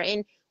over,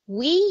 and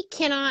we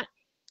cannot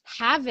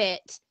have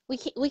it.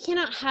 We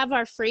cannot have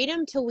our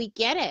freedom till we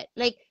get it.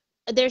 Like,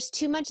 there's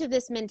too much of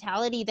this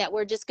mentality that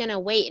we're just going to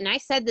wait. And I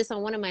said this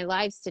on one of my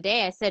lives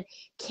today. I said,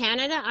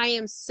 Canada, I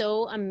am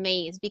so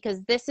amazed because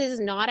this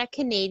is not a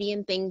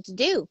Canadian thing to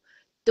do.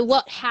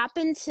 What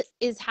happens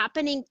is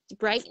happening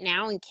right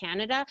now in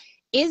Canada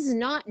is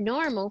not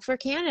normal for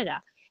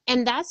Canada.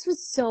 And that's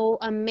what's so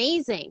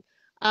amazing.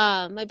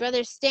 My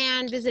brother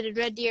Stan visited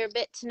Red Deer a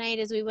bit tonight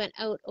as we went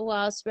out a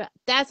while.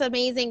 That's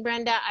amazing,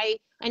 Brenda.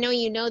 I know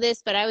you know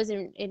this, but I was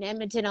in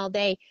Edmonton all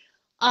day.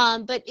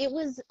 But it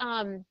was,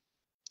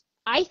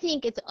 I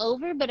think it's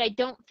over, but I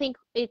don't think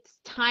it's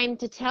time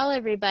to tell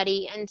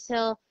everybody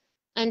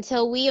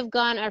until we have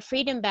gotten our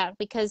freedom back,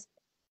 because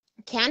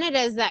Canada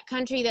is that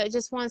country that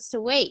just wants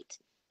to wait.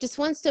 Just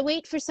wants to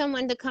wait for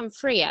someone to come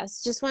free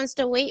us. Just wants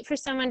to wait for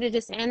someone to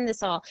just end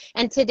this all.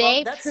 And Well,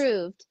 today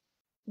proved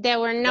that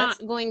we're that's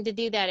not going to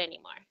do that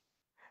anymore.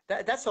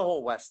 that's the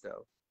whole West,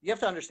 though. You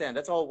have to understand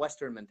that's all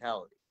Western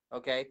mentality.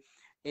 Okay,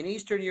 in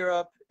Eastern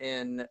Europe,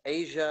 in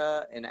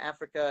Asia, in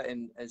Africa,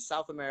 in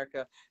South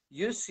America,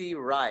 you see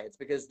riots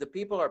because the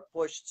people are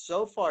pushed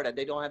so far that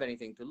they don't have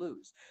anything to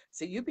lose.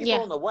 See, you people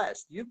Yeah. in the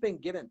West, you've been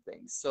given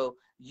things, so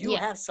you Yeah.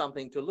 have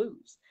something to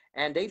lose.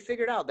 And they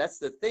figured out that's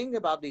the thing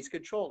about these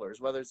controllers,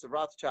 whether it's the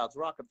Rothschilds,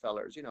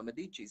 Rockefellers,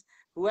 Medici's,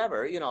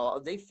 whoever,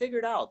 they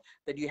figured out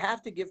that you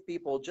have to give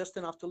people just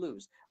enough to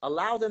lose.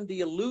 Allow them the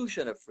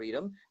illusion of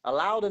freedom,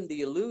 allow them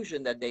the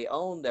illusion that they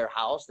own their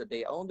house, that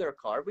they own their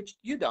car, which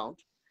you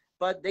don't.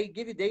 But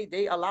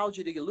they allowed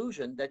you the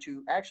illusion that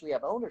you actually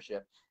have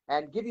ownership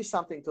and give you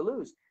something to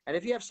lose. And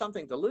if you have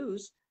something to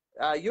lose,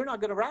 you're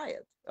not going to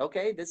riot.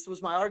 Okay, this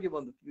was my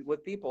argument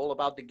with people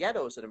about the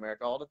ghettos in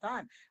America all the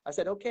time. I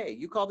said, okay,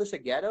 you call this a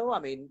ghetto? I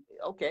mean,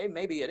 okay,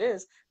 maybe it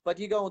is, but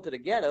you go into the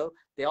ghetto,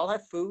 they all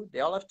have food,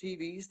 they all have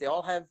TVs, they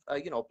all have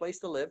a place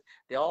to live,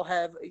 they all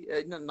have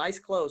nice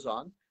clothes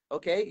on.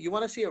 Okay, you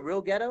want to see a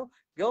real ghetto?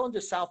 Go into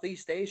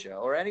Southeast Asia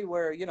or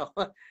anywhere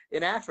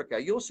in Africa.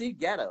 You'll see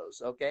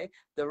ghettos. Okay,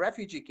 the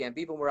refugee camp,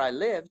 even where I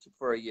lived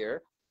for a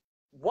year,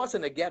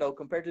 wasn't a ghetto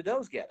compared to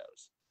those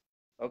ghettos.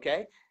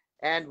 Okay,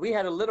 and we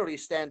had to literally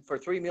stand for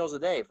 3 meals a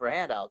day for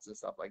handouts and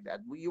stuff like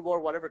that. You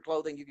wore whatever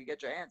clothing you could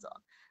get your hands on,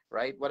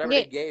 right? Whatever Yeah.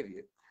 they gave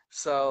you.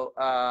 So,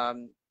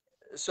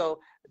 so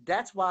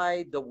that's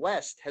why the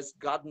West has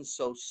gotten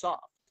so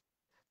soft.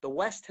 The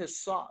West has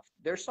soft.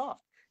 They're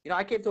soft.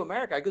 I came to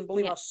America. I couldn't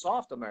believe Yeah. how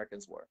soft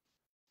Americans were.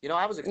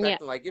 I was Yeah.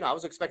 expecting I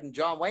was expecting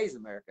John Wayne's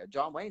America,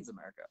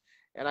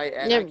 and I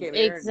Yeah. came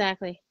here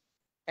Exactly.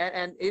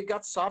 and it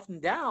got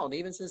softened down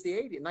even since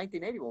the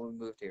 1980 when we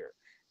moved here.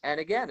 And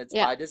again, it's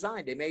Yeah. by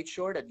design. They made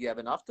sure that you have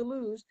enough to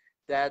lose,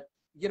 that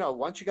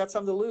once you got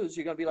something to lose,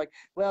 you're gonna be like,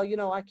 well,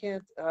 I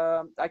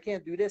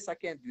can't do this, I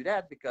can't do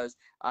that because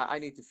I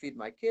need to feed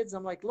my kids.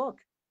 I'm like, look,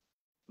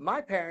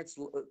 my parents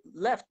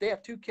left. They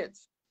have two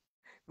kids.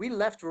 We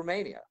left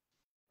Romania.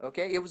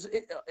 Okay, it was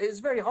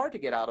very hard to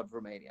get out of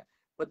Romania,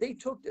 but they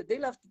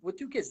left with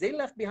two kids. They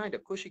left behind a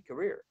cushy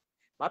career.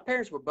 My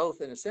parents were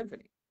both in a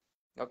symphony.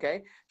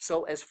 Okay,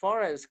 so as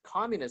far as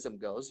communism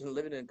goes and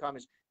living in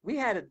communism, we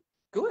had it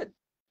good.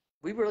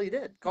 We really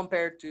did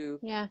compared to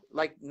Yeah.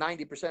 like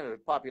 90% of the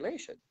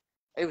population.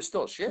 It was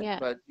still shit, Yeah.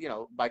 but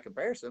by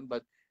comparison.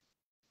 But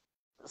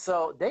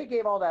so they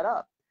gave all that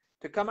up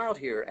to come out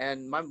here.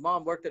 And my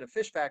mom worked in a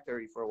fish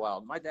factory for a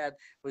while. My dad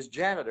was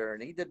janitor,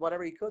 and he did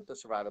whatever he could to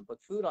survive and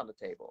put food on the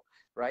table,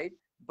 right?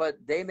 But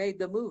they made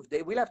the move.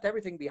 We left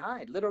everything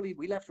behind. Literally,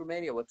 we left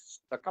Romania with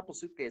a couple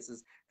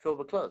suitcases filled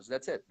with clothes.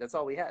 That's it. That's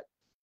all we had.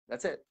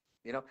 That's it.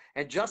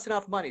 And just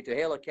enough money to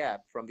hail a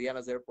cab from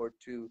Vienna's airport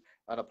to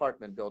an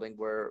apartment building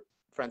where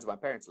friends of my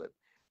parents lived.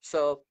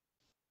 So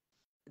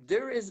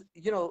there is,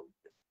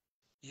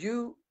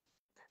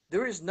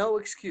 there is no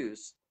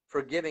excuse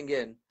for giving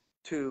in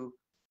to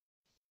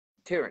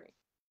tyranny.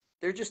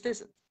 There just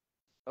isn't.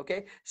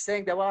 Okay,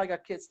 saying that, well, I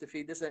got kids to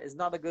feed, this is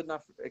not a good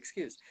enough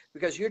excuse,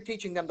 because you're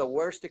teaching them the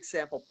worst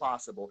example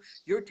possible.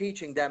 You're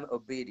teaching them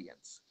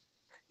obedience.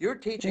 You're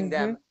teaching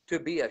them to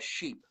be a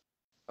sheep.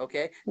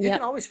 Okay, you can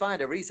Yep. always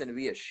find a reason to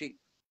be a sheep.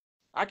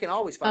 I can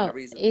always find a Oh,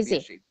 reason to be a easy.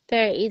 sheep.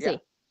 Very Yeah, easy.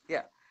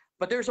 yeah.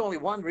 But there's only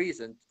one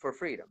reason for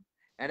freedom,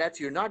 and that's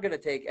you're not going to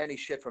take any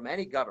shit from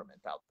any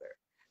government out there.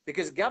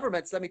 Because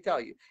governments, let me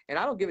tell you, and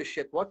I don't give a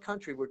shit what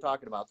country we're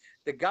talking about,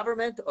 the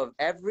government of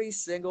every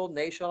single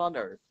nation on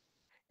earth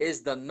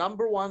is the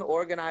 #1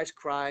 organized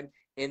crime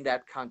in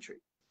that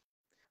country.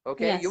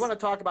 Okay, you Yes. want to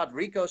talk about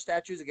RICO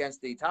statutes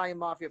against the Italian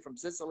mafia from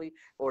Sicily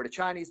or the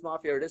Chinese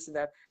mafia or this and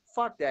that?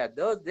 Fuck that.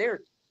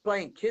 They're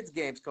playing kids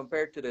games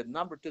compared to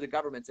the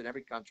governments in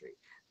every country.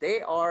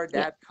 They are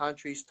Yeah. that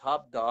country's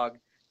top dog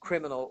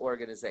criminal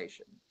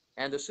organization.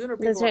 And the sooner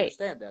That's people right.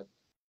 understand that,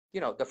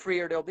 the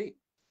freer they'll be.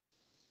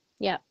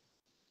 Yeah.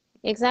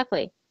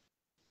 Exactly.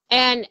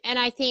 And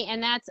I think,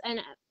 and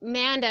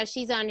Amanda,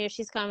 she's on here,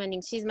 she's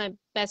commenting, she's my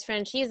best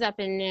friend, she's up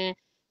in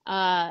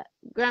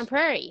Grand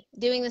Prairie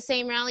doing the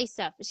same rally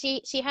stuff.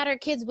 She had her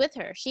kids with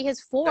her. She has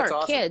That's 4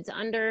 awesome. kids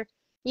under,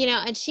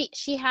 and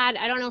she had,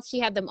 I don't know if she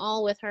had them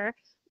all with her,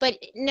 but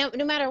no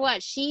matter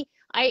what,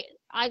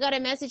 I got a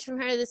message from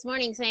her this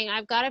morning saying,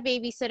 I've got a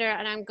babysitter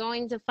and I'm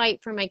going to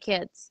fight for my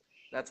kids.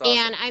 That's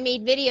And awesome. I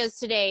made videos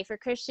today for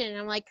Christian, and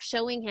I'm like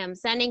showing him,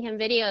 sending him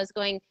videos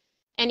going,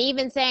 and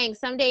even saying,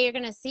 someday you're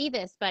going to see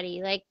this,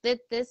 buddy. Like this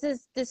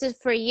is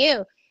for you.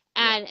 Yeah.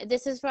 And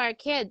this is for our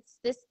kids.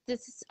 This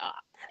is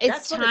it's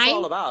That's what it's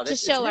all time about. to It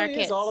show our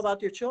really is all kids.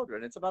 about your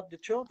children. It's about the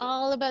children.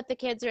 All about the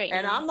kids right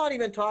And now. I'm not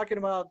even talking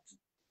about,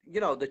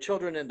 the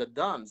children in the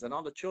dumbs and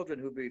all the children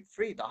who be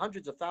freed, the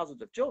hundreds of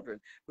thousands of children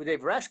who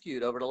they've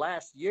rescued over the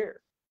last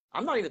year.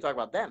 I'm not even talking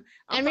about them.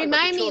 I'm And talking about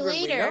the remind me children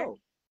we later, know.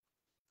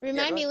 Yeah,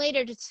 go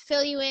ahead. to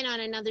fill you in on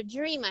another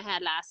dream I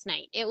had last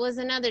night. It was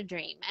another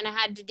dream, and it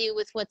had to do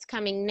with what's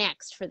coming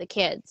next for the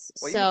kids.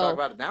 Well, you can talk So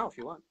about it now if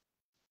you want.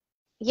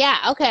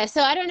 yeah, okay.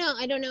 So I don't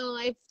know.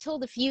 I've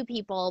told a few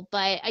people,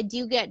 but I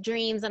do get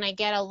dreams, and I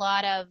get a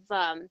lot of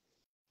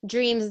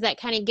dreams that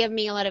kind of give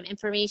me a lot of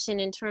information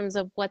in terms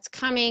of what's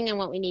coming and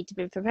what we need to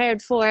be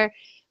prepared for,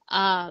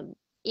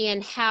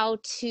 and how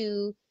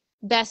to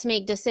best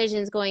make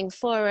decisions going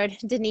forward.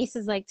 Denise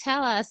is like,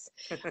 tell us.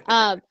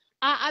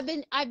 I've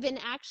been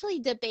actually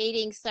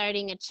debating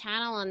starting a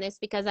channel on this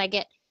because I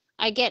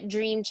get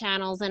dream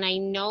channels, and I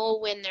know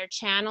when they're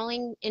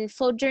channeling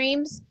info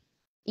dreams.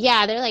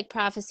 Yeah, they're like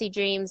prophecy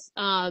dreams.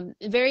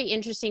 Very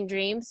interesting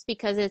dreams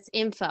because it's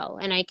info,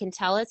 and I can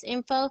tell it's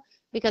info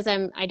because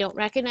I don't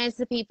recognize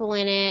the people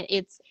in it.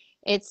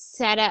 It's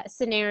set up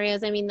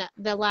scenarios. I mean,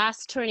 the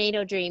last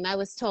tornado dream, I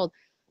was told,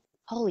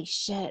 holy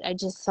shit, I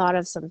just thought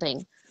of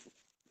something.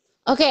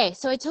 Okay,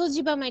 so I told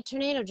you about my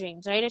tornado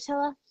dreams, right,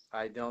 Attila?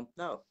 I don't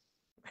know.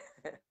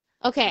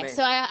 Okay, Man,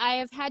 so I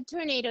have had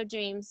tornado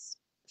dreams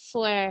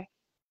for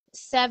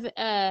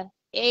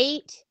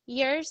 8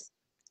 years,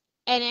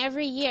 and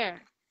every year,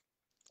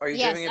 are you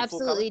yes, dreaming in full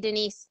color? absolutely,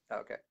 Denise,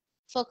 Okay.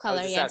 full I was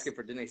color, just yes. asking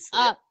for Denise. So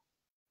yeah. Uh,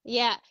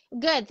 Yeah,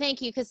 good.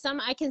 Thank you. Because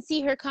I can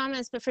see her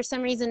comments, but for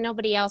some reason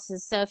nobody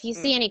else's. So if you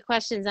Hmm. see any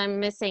questions I'm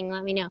missing,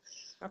 let me know.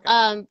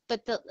 Okay.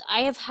 But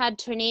I have had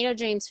tornado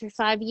dreams for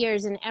 5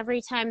 years, and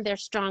every time they're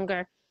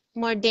stronger,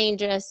 more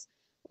dangerous,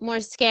 more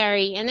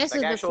scary. And this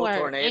Like was actual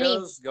before any.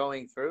 tornadoes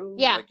going through?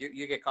 Yeah. Like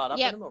you get caught up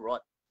in Yep. them or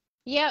what?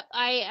 Yep.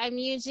 I'm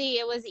usually,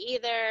 it was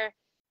either,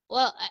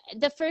 well,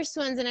 the first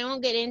ones, and I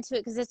won't get into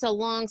it because it's a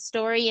long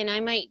story, and I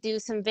might do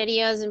some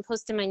videos and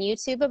post them on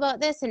YouTube about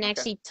this and Okay.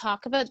 actually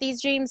talk about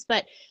these dreams,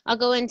 but I'll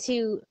go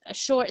into a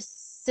short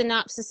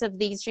synopsis of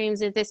these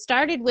dreams. It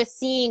started with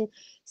seeing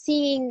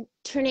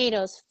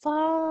tornadoes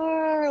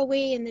far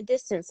away in the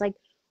distance, like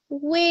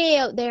way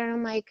out there. And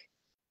I'm like,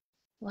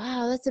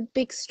 wow, that's a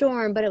big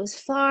storm, but it was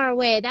far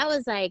away. That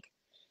was like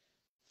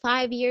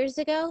 5 years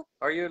ago.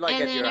 Are you like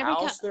And at then your every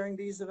time, house during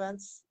these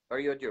events? Are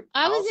you at your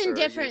I was house in or are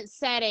you? different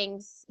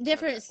settings, Okay.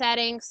 different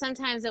settings.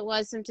 Sometimes it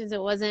was, sometimes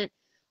it wasn't.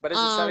 But is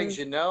it settings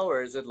Um, you know,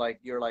 or is it like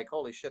you're like,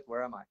 holy shit,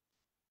 where am I?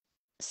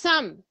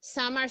 some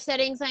are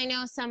settings I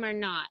know, some are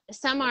not.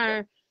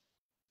 Okay.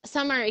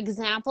 Some are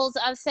examples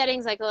of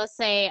settings. Like let's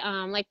say,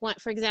 like one,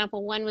 for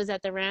example, one was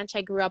at the ranch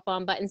I grew up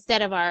on, but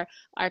instead of our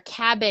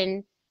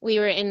cabin, we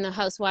were in the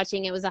house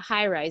watching. It was a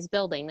high-rise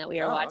building that we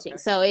were Oh, watching.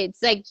 okay. So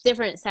it's like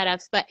different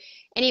setups. But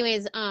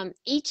anyways,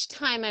 each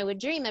time I would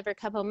dream, every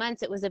couple of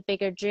months, it was a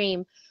bigger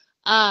dream.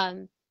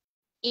 Um,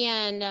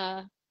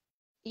 and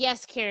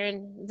yes,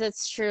 Karen,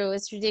 that's true.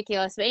 It's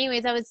ridiculous. But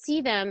anyways, I would see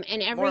them,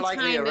 and More every likely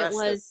time it arrested.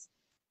 was,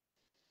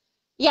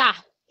 yeah,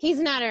 he's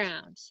not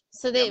around.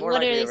 So Yeah, they, more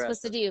what are likely they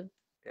supposed to arrested. do?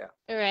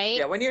 Yeah. Right?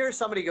 Yeah, when you hear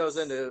somebody goes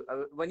into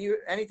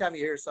anytime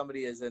you hear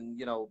somebody is in,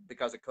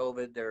 because of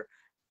COVID, they're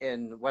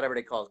in whatever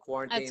they call it, That's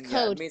quarantine.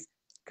 Yeah, it code. means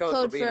code for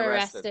Code for being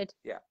arrested. arrested.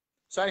 Yeah.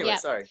 So anyway, Yep.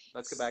 sorry.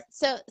 Let's get back.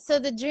 So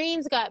the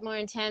dreams got more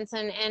intense,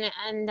 and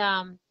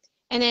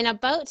then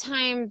about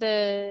time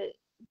the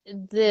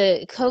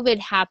COVID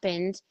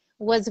happened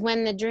was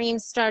when the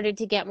dreams started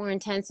to get more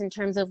intense in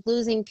terms of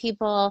losing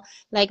people,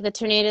 like the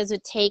tornadoes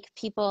would take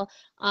people.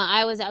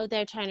 I was out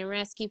there trying to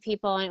rescue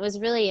people, and it was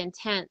really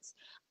intense.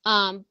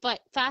 But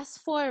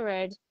fast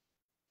forward,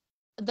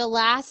 the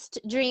last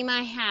dream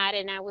I had,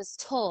 and I was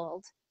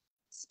told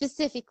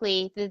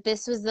specifically that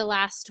this was the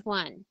last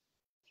one.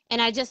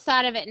 And I just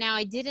thought of it now.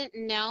 I didn't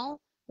know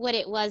what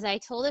it was. I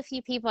told a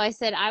few people, I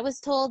said, I was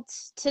told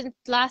to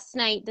last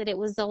night that it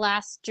was the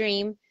last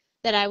dream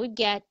that I would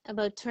get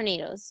about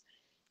tornadoes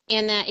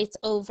and that it's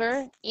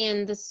over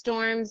and the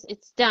storms,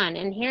 it's done.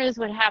 And here's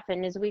what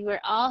happened is we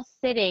were all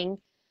sitting,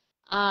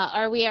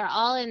 or we are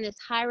all in this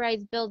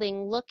high-rise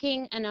building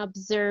looking and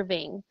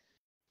observing.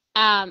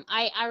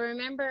 I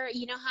remember,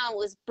 you know how it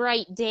was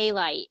bright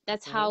daylight.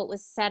 That's Hmm. how it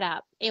was set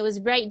up. It was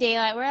bright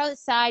daylight. We're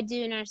outside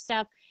doing our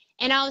stuff,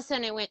 and all of a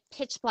sudden it went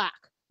pitch black,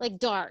 like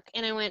dark.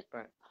 And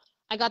Right.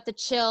 I got the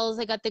chills,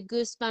 I got the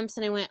goosebumps,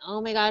 and I went,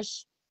 oh my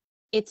gosh,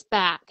 it's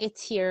back,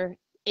 it's here.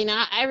 And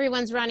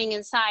everyone's running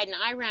inside, and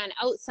I ran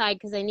outside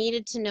because I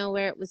needed to know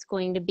where it was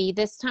going to be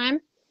this time.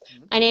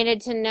 Hmm. I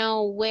needed to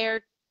know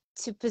where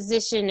to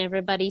position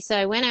everybody. So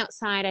I went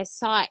outside, I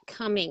saw it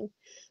coming,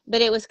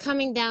 but it was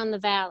coming down the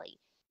valley,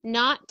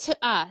 not to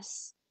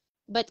us,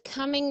 but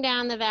coming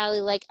down the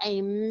valley like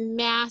a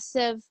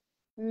massive,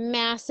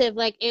 massive,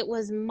 like it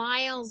was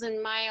miles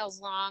and miles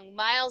long,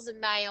 miles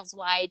and miles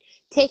wide,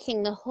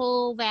 taking the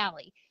whole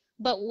valley.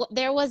 But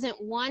there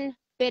wasn't one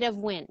bit of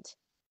wind,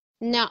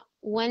 not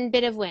one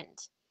bit of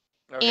wind.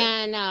 Okay.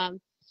 And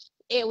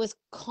it was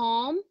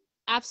calm,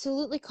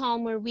 absolutely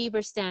calm where we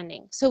were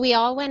standing. So we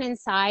all went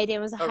inside. It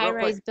was a Oh, real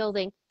high-rise quick.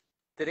 building.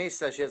 Denise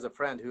says she has a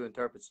friend who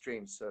interprets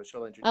dreams, so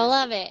she'll I introduce you.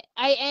 love it.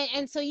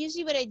 And so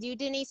usually what I do,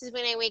 Denise, is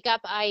when I wake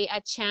up,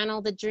 I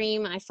channel the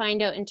dream. I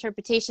find out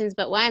interpretations.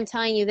 But why I'm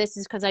telling you this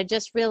is because I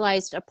just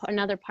realized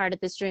another part of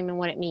this dream and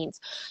what it means.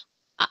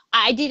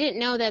 I didn't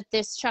know that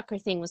this trucker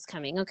thing was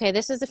coming. Okay,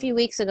 this was a few Hmm.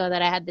 weeks ago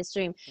that I had this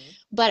dream. Hmm.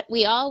 But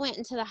we all went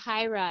into the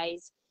high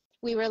rise.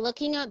 We were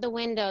looking out the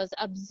windows,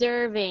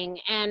 observing,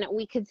 and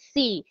we could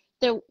see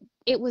there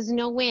it was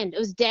no wind. It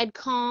was dead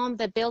calm.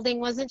 The building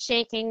wasn't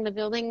shaking. The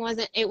building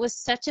wasn't, it was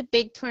such a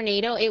big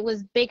tornado. It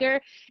was bigger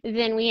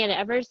than we had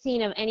ever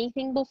seen of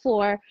anything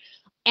before.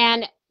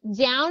 And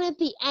down at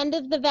the end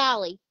of the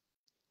valley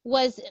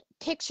was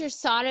picture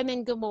Sodom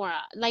and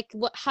Gomorrah, like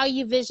how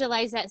you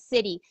visualize that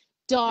city,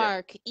 Yeah.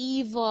 dark,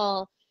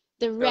 evil,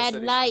 the Ghost red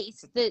cities.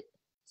 lights, the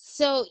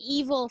so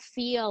evil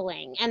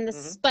feeling, and Hmm.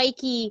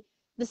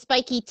 the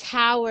spiky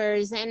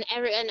towers, and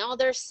all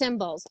their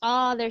symbols,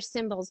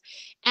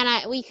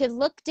 and we could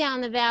look down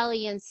the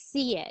valley and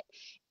see it,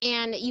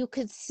 and you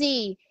could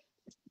see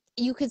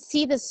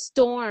the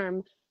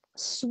storm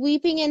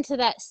sweeping into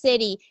that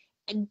city,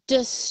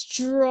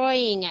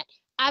 destroying it,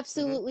 Hmm.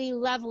 absolutely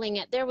leveling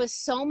it. There was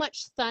so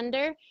much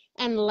thunder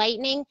and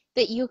lightning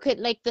that you could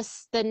like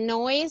the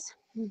noise.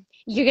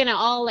 You're gonna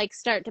all like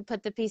start to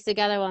put the piece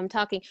together while I'm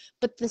talking,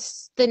 but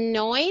the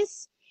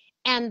noise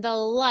and the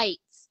lights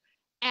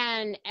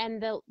and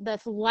the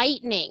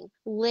lightning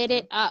lit Hmm.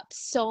 it up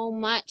so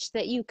much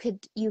that you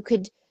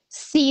could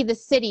see the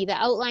city, the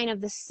outline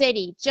of the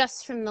city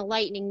just from the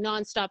lightning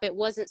nonstop. It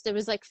wasn't, there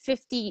was like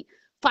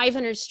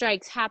 500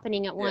 strikes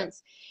happening at Yeah.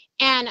 once.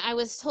 And I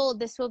was told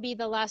this will be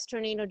the last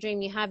tornado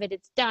dream you have it.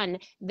 It's done.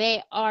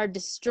 They are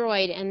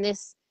destroyed. And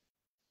this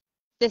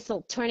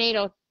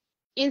tornado,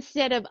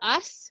 instead of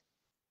us,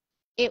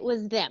 it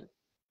was them.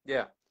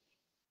 Yeah.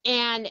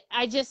 And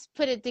I just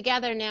put it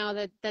together now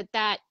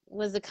that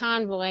was a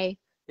convoy.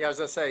 Yeah. I was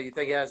gonna say, you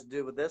think it has to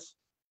do with this?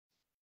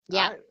 All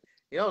Yeah,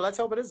 right. Let's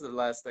hope it is the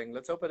last thing.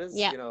 Let's hope it is,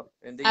 yeah,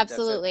 indeed that's it.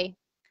 absolutely.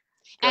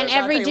 And Because I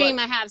every tell you dream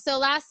what, I have. So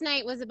last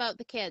night was about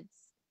the kids.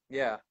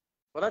 yeah.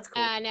 Well, that's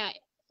cool. No,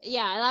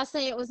 yeah, last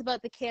night it was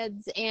about the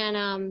kids,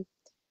 and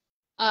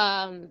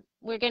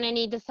we're gonna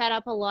need to set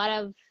up a lot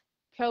of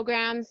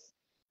programs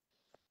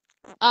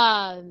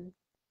um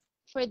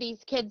for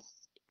these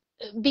kids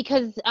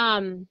because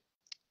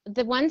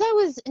the ones I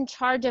was in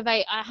charge of,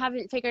 I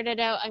haven't figured it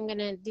out. I'm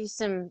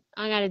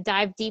gonna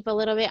dive deep a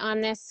little bit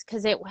on this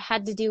because it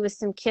had to do with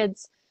some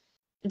kids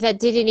that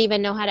didn't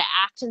even know how to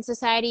act in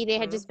society. They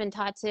had Hmm. just been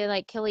taught to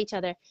like kill each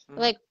other. Hmm.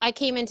 Like I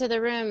came into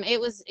the room,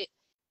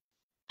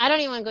 I don't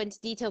even want to go into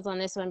details on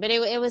this one, but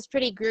it was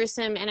pretty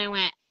gruesome. And I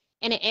went,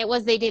 and it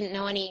was, they didn't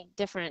know any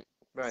different.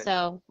 Right.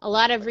 So a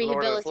lot of Like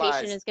Lord of the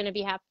rehabilitation Flies. is going to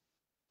be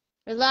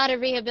a lot of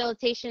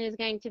rehabilitation is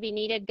going to be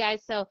needed,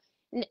 guys. So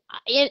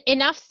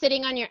enough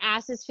sitting on your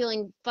asses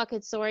feeling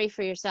fucking sorry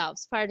for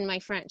yourselves. Pardon my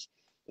French.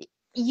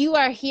 You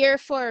are here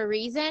for a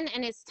reason,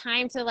 and it's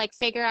time to like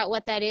figure out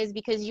what that is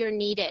because you're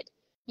needed.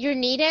 You're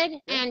needed,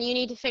 Yeah. and you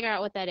need to figure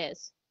out what that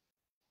is.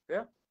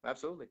 Yeah.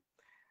 Absolutely.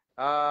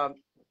 Um,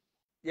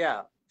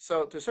 yeah.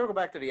 So to circle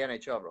back to the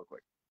NHL real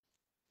quick,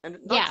 and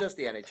not Yeah, just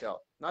the NHL,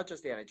 not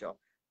just the NHL,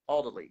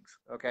 all the leagues.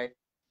 Okay.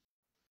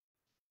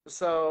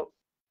 So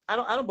I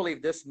don't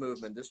believe this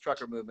movement, this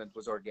trucker movement,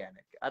 was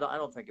organic. I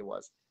don't think it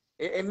was.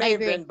 It I may have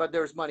been, agree. but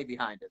there's money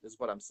behind it. Is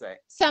what I'm saying.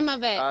 Some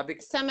of it,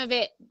 Because, some of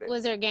it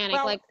was organic,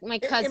 well, like my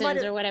it might cousins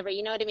have. or whatever.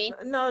 You know what I mean?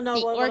 No, no.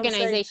 The What I'm saying,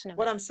 organization of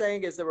what it. I'm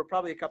saying is there were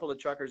probably a couple of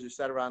truckers who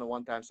sat around at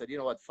one time said, you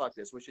know what, fuck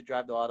this. We should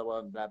drive to Ottawa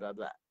and blah blah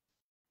blah.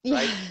 Yeah,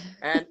 Right?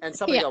 And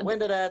somebody yeah, got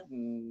wind of that,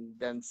 and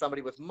then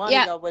somebody with money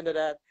yeah, got wind of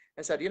that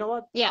and said, you know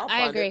what, yeah. I'll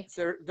I fund it.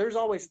 agree. There's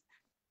always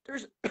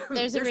there's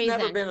There's a there's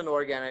never reason. been an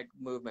organic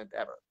movement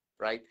ever,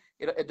 right?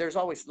 There's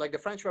always like the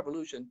French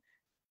Revolution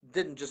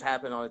didn't just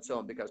happen on its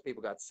own because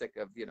people got sick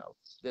of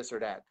this or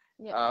that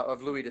Yep.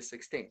 of Louis the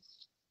 16th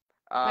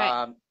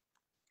Right.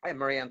 and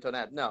Marie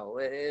Antoinette. No,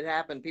 it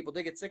happened. People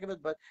did get sick of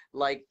it, but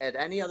like at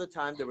any other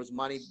time, there was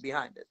money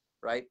behind it,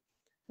 right?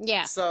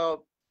 Yeah.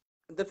 So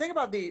the thing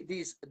about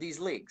these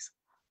leagues,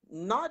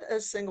 not a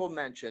single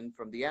mention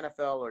from the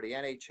NFL or the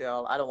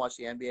NHL. I don't watch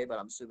the NBA, but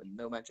I'm assuming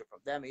no mention from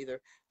them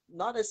either.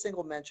 Not a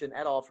single mention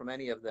at all from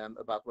any of them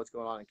about what's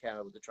going on in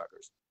Canada with the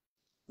truckers.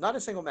 Not a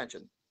single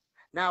mention.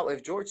 Now,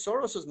 if George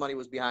Soros's money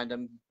was behind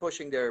them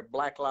pushing their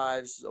Black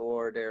Lives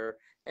or their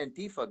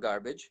Antifa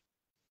garbage,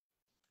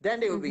 then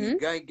they would be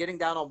Mm-hmm. getting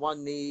down on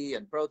one knee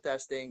and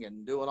protesting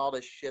and doing all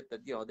this shit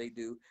that they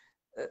do,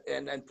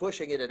 and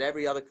pushing it at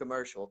every other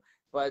commercial.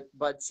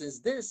 But since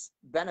this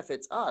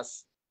benefits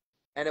us,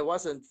 and it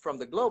wasn't from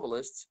the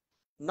globalists,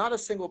 not a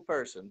single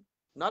person,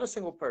 not a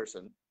single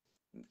person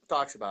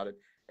talks about it.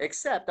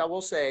 Except I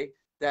will say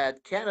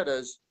that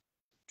Canada's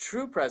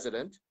true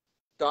president,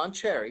 Don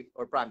Cherry,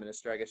 or prime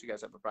minister. I guess you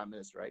guys have a prime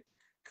minister,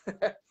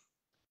 right?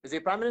 Is he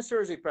prime minister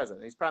or is he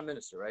president? He's prime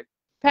minister, right?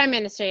 Prime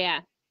Minister, yeah.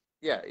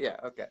 Yeah, yeah,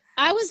 okay.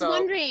 I was So,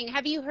 wondering,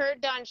 have you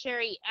heard Don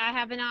Cherry? I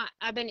have not.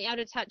 I've been out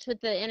of touch with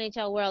the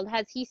NHL world.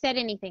 Has he said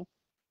anything?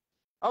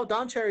 oh,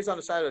 Don Cherry's on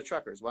the side of the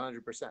truckers,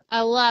 100%.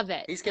 I love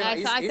it. He's come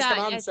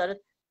out and said it.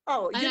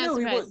 Oh, I'm you not knew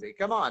he would surprised. be.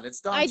 Come on,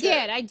 it's Don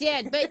Cherry. I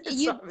did, but So, I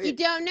you mean,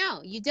 don't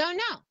know. You don't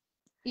know.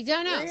 You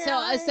don't know.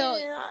 So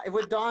yeah.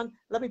 With Don,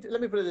 let me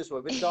put it this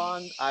way. With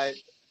Don,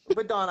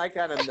 I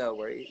kind of know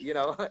where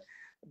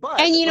but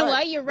and you know but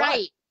what? You're but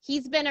right.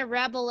 He's been a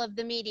rebel of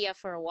the media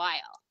for a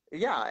while.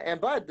 yeah,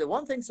 but the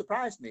one thing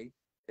surprised me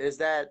is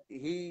that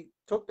he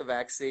took the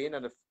vaccine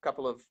and a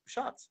couple of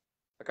shots,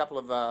 a couple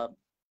of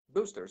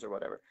boosters or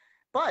whatever.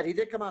 But he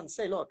did come out and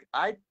say, "Look,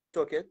 I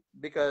took it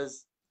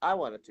because I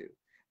wanted to,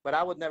 but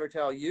I would never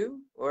tell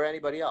you or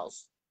anybody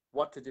else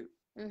what to do."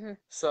 Hmm.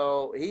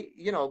 So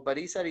but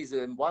he said he's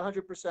in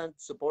 100%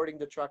 supporting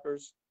the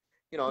truckers,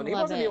 and he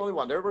Love wasn't the it. only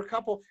one. There were a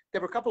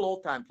couple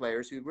old time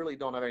players who really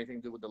don't have anything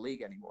to do with the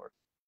league anymore,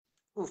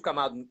 who've come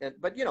out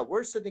but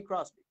we're Sidney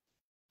Crosby.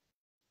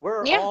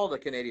 We're Yeah. all the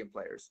Canadian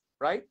players,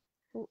 right?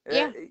 Uh,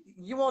 Yeah.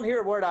 you won't hear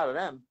a word out of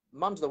them.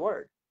 Mum's the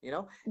word. And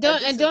Don't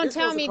this and is don't this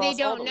tell goes me they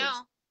across all don't the know.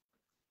 leagues.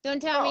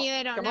 Don't tell Oh, me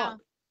they don't come on.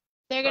 know.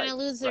 They're gonna Right,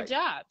 lose their right,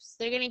 jobs.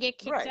 They're gonna get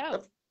kicked right.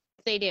 out.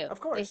 If they do. Of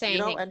They course, say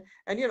anything.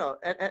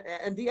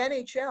 and the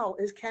NHL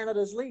is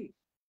Canada's league.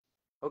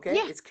 Okay,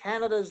 Yeah. it's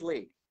Canada's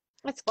league.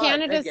 That's But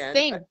Canada's again,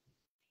 thing.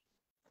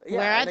 Where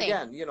yeah, are and they?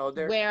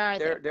 again, Where are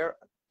they? they're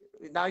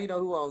now you know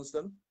who owns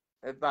them,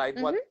 by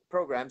what Mm-hmm.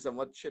 programs and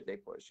what shit they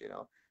push.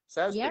 So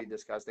that's Yep. pretty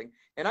disgusting.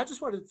 And I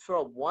just wanted to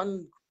throw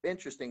one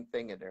interesting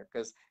thing in there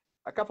because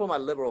a couple of my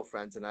liberal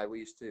friends and I, we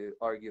used to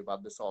argue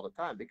about this all the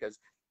time because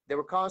they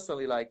were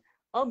constantly like,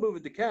 I'm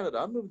moving to Canada.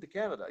 I'm moving to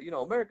Canada.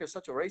 America is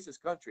such a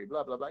racist country,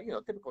 blah, blah, blah,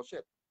 typical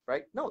shit,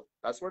 right? No,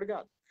 I swear to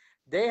God.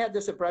 They had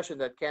this impression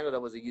that Canada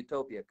was a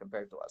utopia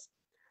compared to us.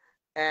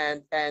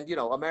 And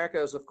America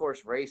is, of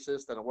course,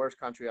 racist and the worst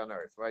country on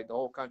earth, right? The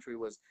whole country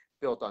was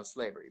built on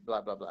slavery,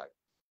 blah, blah, blah.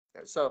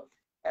 So,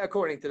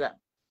 according to them.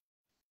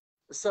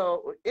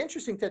 So,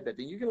 interesting tidbit,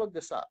 and you can look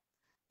this up.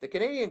 The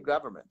Canadian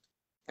government,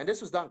 and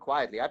this was done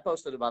quietly, I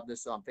posted about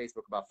this on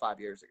Facebook about 5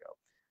 years ago.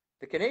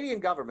 The Canadian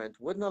government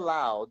wouldn't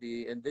allow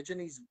the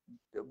Indigenous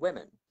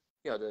women,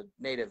 the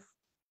Native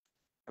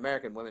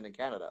American women in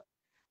Canada,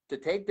 to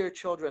take their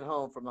children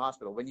home from the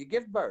hospital. When you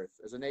give birth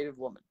as a Native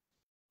woman,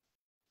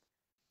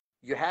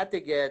 you had to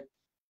get,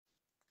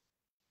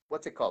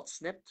 what's it called,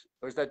 snipped?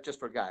 Or is that just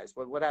for guys?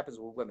 What happens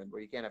with women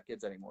where you can't have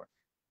kids anymore?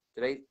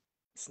 Do they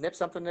snip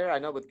something there? I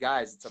know with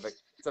guys, it's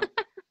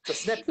a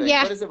the SNP thing.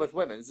 Yeah, What is it with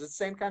women? Is it the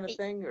same kind of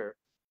thing, or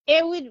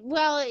it would.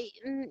 Well, I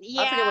forget what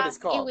yeah, it's it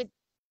called. would.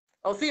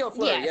 Oh, Theo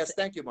Fleury. Yes. Yes,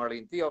 thank you,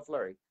 Marlene. Theo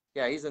Fleury.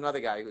 Yeah, he's another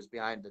guy who's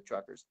behind the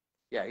truckers.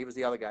 Yeah, he was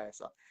the other guy I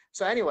saw.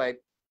 So anyway,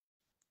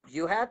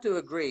 you had to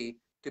agree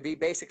to be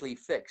basically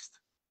fixed.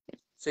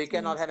 So you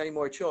cannot have any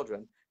more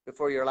children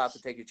before you're allowed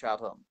to take your child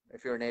home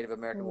if you're a Native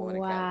American woman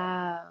in Canada.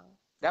 Wow.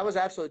 That was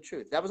absolute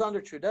truth. That was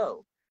under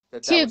Trudeau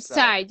that Tube was set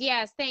up. side.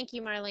 Yes. Thank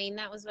you, Marlene.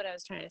 That was what I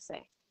was trying to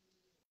say.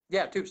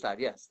 Yeah, tube side.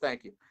 Yes,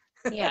 thank you.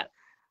 Yeah. Yeah,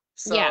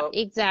 So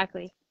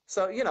exactly.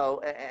 So, you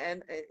know,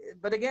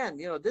 but again,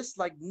 you know, this,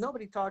 like,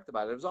 nobody talked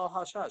about it. It was all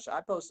hush hush.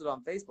 I posted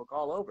on Facebook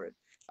all over it.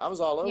 I was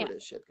all over Yeah.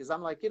 this shit because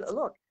I'm like, you know,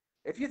 look,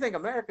 if you think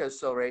America is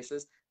so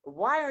racist,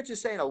 why aren't you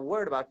saying a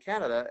word about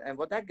Canada and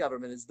what that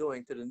government is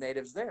doing to the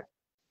natives there?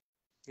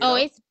 You Oh, know?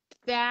 it's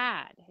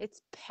bad.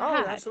 It's Oh,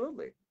 bad.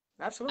 absolutely.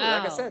 Absolutely.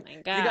 Like I Oh said, my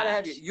you got to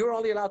have, gosh. you're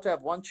only allowed to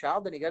have one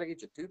child, then you got to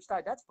get your tubes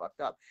tied. That's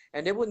fucked up.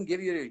 And they wouldn't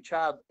give you your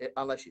child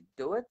unless you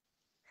do it.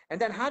 And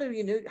then how do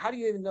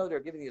you even know they're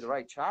giving you the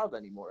right child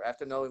anymore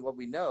after knowing what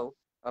we know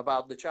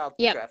about the child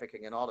Yep.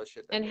 trafficking and all the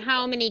shit that And goes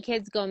how on? many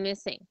kids go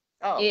missing?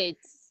 Oh,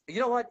 It's you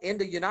know what? In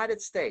the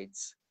United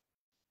States,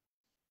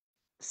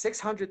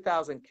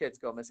 600,000 kids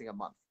go missing a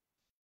month.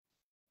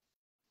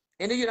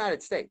 In the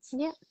United States,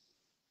 yeah.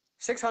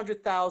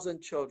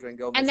 600,000 children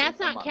go And missing that's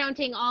a not month.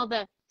 counting all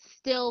the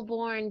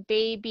stillborn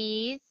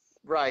babies.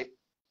 Right.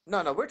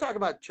 No, we're talking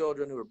about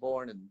children who are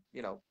born and,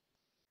 you know,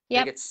 they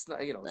Yep. get,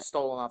 you know,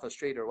 stolen off the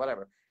street or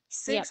whatever.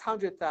 Yep.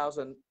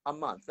 600,000 a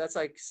month. That's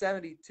like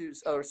 72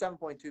 or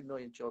 7.2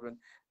 million children,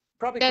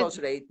 probably That,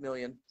 closer to 8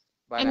 million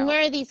by and now.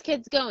 where are these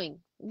kids going?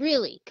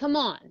 Really? Come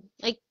on.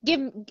 Like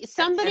And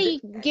somebody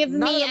give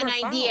none of me them an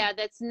are idea found.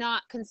 that's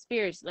not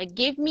conspiracy. Like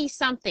give me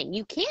something.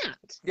 You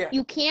can't. Yeah.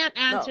 You can't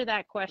answer No.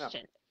 that No.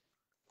 question.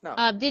 No.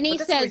 But Denise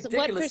that's a says,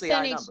 ridiculously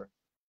high number.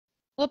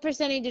 what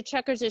percentage of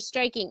truckers are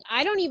striking?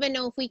 I don't even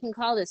know if we can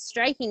call this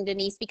striking,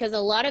 Denise, because a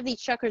lot of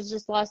these truckers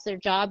just lost their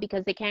job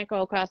because they can't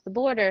go across the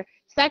border.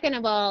 Second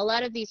of all, a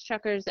lot of these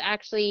truckers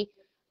actually,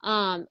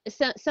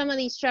 some of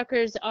these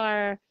truckers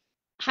are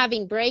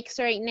having breaks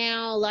right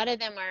now. A lot of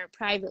them are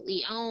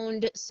privately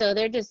owned. So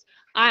they're just,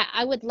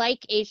 I would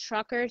like a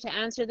trucker to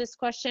answer this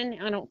question.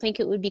 I don't think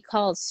it would be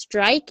called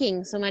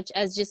striking so much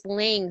as just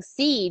laying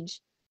siege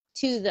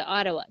to the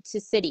Ottawa,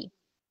 to city,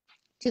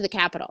 to the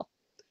capital.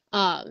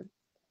 Um,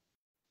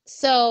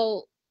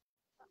 so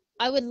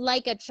I would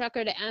like a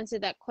trucker to answer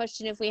that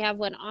question if we have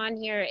one on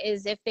here,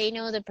 is if they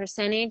know the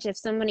percentage, if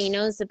somebody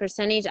knows the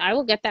percentage, I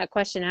will get that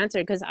question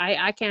answered because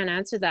I can't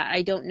answer that.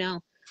 I don't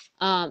know.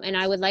 And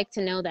I would like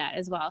to know that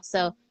as well.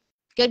 So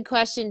good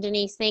question,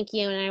 Denise. Thank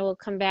you. And I will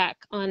come back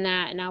on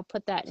that and I'll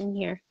put that in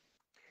here.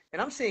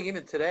 And I'm seeing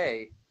even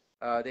today,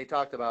 they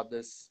talked about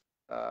this.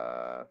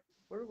 I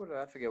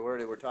forget where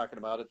they were talking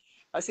about it.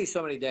 I see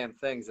so many damn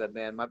things that,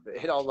 man,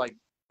 it all like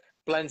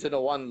blends into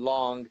one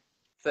long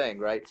thing,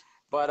 right?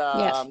 But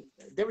Yeah.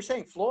 they were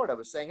saying Florida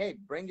was saying, hey,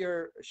 bring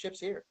your ships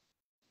here.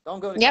 Don't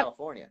go to Yep.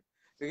 California.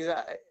 Because,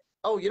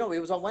 you know, it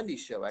was on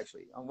Wendy's show,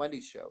 actually. On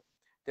Wendy's show.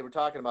 They were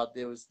talking about,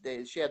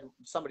 she had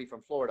somebody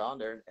from Florida on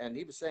there, and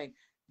he was saying,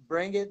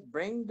 bring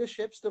the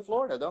ships to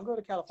Florida. Don't go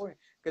to California.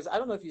 Because I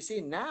don't know if you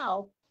see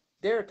now,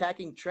 they're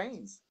attacking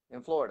trains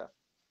in Florida.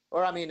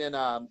 Or, I mean,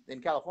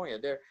 in California.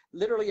 They're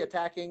literally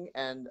attacking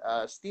and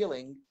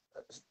stealing,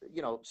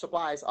 you know,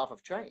 supplies off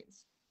of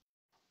trains.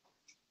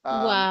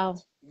 Wow.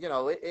 You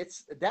know,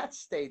 it's that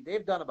state.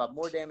 They've done about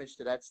more damage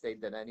to that state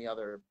than any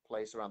other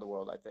place around the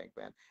world, I think,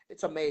 man.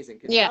 It's amazing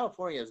because Yeah.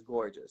 California is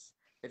gorgeous.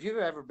 If you've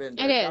ever been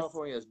It there, is.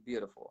 California is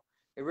beautiful.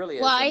 It really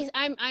is. Well,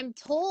 And I'm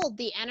told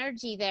the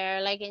energy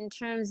there, like in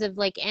terms of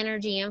like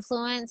energy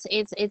influence,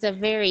 it's a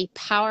very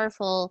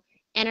powerful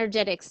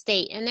energetic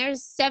state. And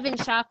there's 7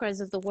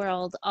 chakras of the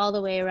world all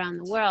the way around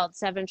the world.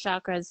 7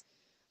 chakras,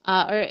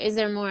 or is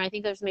there more? I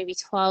think there's maybe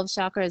 12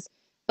 chakras.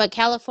 But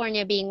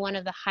California being one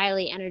of the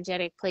highly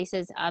energetic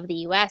places of the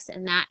U.S.,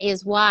 and that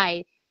is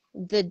why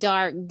the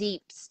dark,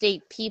 deep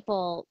state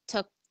people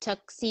took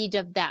siege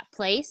of that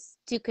place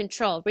to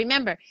control.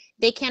 Remember,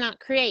 they cannot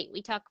create.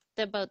 We talked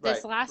about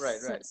this last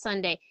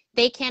Sunday.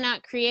 They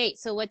cannot create.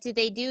 So what do?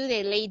 They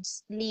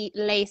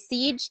lay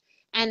siege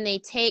and they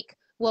take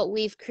what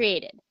we've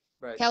created.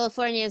 Right.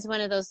 California is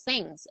one of those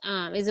things.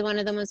 Is one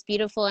of the most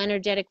beautiful,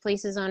 energetic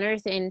places on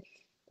earth, and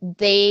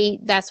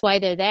that's why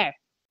they're there.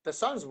 The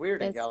sun's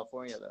weird in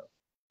California, though.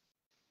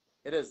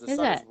 It is. The Is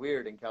sun it? is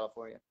weird in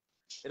California.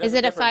 Is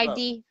it a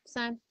 5D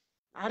sun?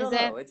 I don't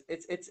know.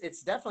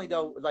 It's definitely,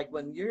 though, like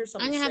when you hear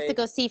somebody I'm gonna have to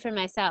go see for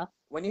myself.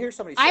 When you hear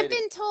somebody say I've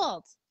been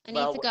told I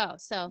need to go,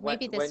 so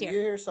maybe this when year. you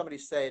hear somebody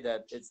say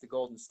that it's the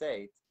Golden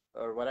State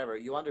or whatever,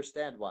 you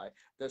understand why.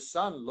 The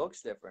sun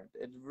looks different.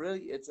 It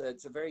really, it's a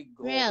very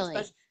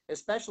golden,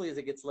 especially as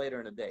it gets later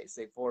in the day,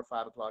 say 4,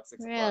 5 o'clock,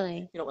 6 o'clock.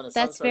 Really? You know, when the That's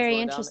sun starts very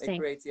going interesting. down, it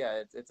creates,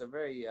 it's a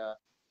very,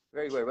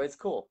 very weird, but it's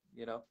cool,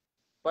 you know.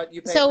 But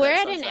you pay So for we're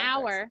that at an sunshine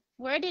hour. tax.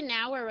 We're at an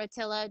hour,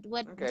 Rotilla.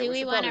 What Okay, do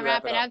we want to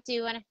wrap it up? Do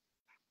you want to?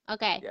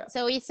 Okay. Yeah.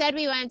 So we said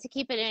we wanted to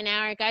keep it an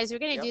hour, guys. We're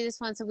gonna do this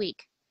once a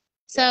week.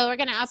 So Yeah. we're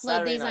gonna upload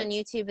Saturday these on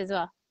nights. YouTube as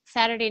well.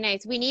 Saturday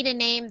nights. We need a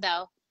name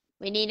though.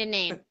 We need a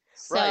name.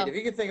 Right. So If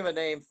you can think of a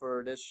name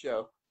for this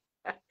show,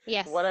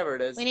 yes, whatever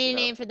it we is, need a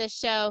name for this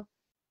show.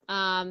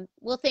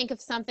 We'll think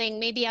of something.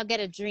 Maybe I'll get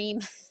a dream.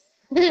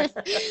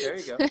 there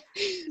you go.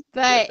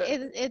 But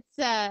it's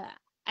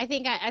I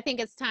think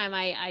it's time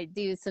I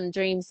do some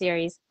dream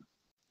series.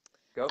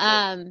 Go for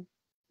Um,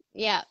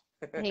 yeah,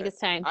 I think it. it's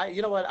time.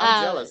 You know what? I'm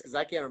Uh, jealous because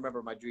I can't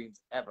remember my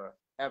dreams ever,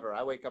 ever.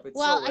 I wake up, it's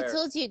well, so I rare.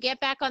 told you, get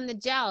back on the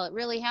gel. It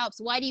really helps.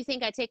 Why do you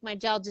think I take my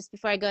gel just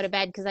before I go to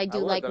bed? Because I I do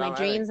would, like but my I'm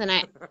having. dreams, and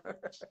I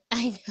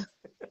know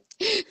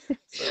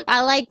So,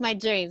 I like my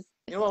dreams.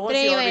 you know what? But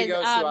Once the army anyways,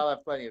 goes through, I'll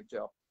have plenty of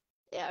gel.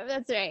 yeah,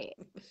 that's right.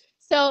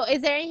 So,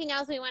 is there anything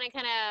else we want to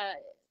kind of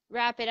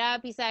wrap it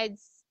up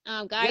besides,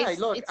 Yeah, guys,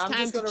 look, it's I'm time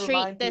just to going to treat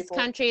remind this people.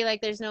 country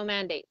like there's no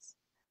mandates.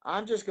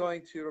 I'm just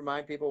going to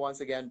remind people once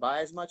again,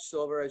 buy as much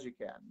silver as you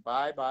can.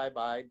 Buy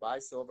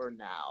silver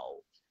now.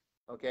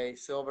 Okay,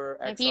 silver,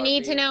 If you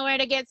need to XRP, know where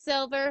to get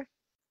silver,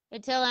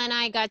 Attila and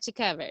I got you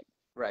covered.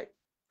 right.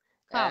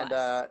 Call And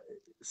us.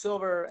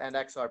 silver and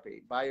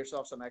XRP. Buy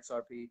yourself some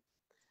XRP.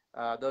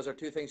 Those are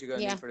two things you're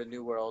going to Yeah. need for the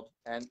new world.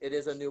 And it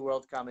is a new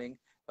world coming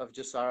of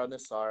Jassara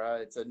Nasara.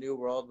 It's a new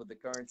world with the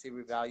currency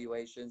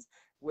revaluations,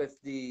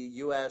 with the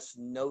U.S.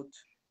 note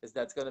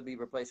that's going to be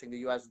replacing the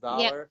U.S. Yep.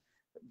 dollar.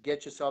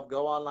 Get yourself,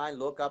 go online,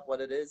 look up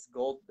what it is.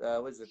 Gold,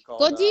 what is it called?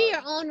 Go do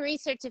your own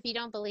research if you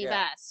don't believe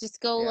Yeah, us.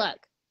 Just go yeah. look.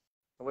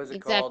 What is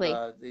it called?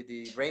 Exactly.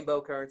 The rainbow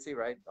currency,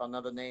 right?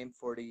 Another name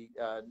for the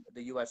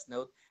U.S.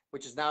 note,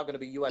 which is now going to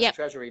be U.S. Yep.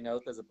 Treasury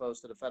note as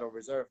opposed to the Federal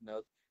Reserve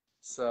note.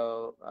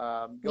 So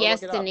go look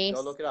Yes, it up. Go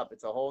Denise. look it up.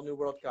 It's a whole new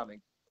world coming.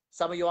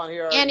 Some of you on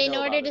here And already in know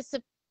order about to it.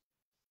 support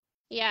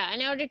Yeah,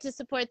 in order to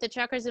support the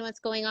truckers and what's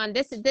going on,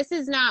 this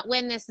is not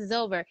when this is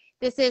over.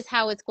 This is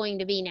how it's going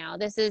to be now.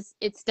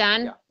 It's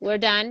done. Yeah, We're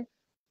done.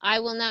 I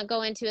will not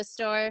go into a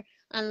store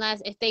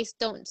unless if they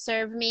don't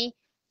serve me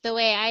the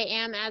way I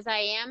am as I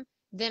am,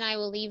 then I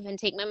will leave and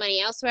take my money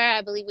elsewhere.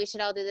 I believe we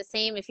should all do the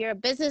same. If you're a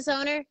business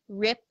owner,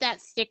 rip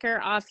that sticker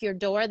off your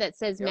door that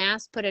says yep.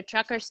 mask, put a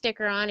trucker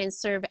sticker on and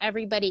serve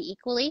everybody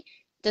equally.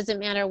 Doesn't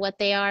matter what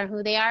they are,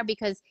 who they are,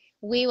 because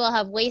we will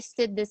have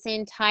wasted this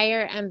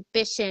entire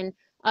ambition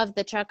of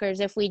the truckers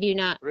if we do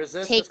not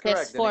Resist is take this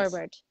correct, Denise.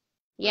 forward.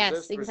 Yes,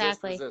 Resist, resist,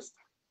 exactly. resist.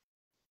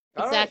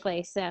 All right.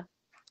 Exactly. So,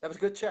 That was a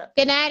good chat.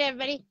 good night,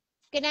 everybody.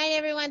 Good night,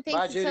 everyone. Bye,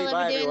 Thanks, Judy. Attila, for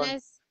Bye, doing everyone.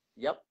 this.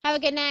 Yep. Have a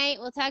good night.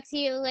 We'll talk to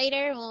you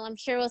later. Well, I'm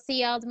sure we'll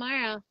see y'all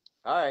tomorrow.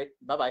 All right.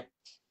 Bye-bye.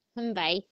 Bye.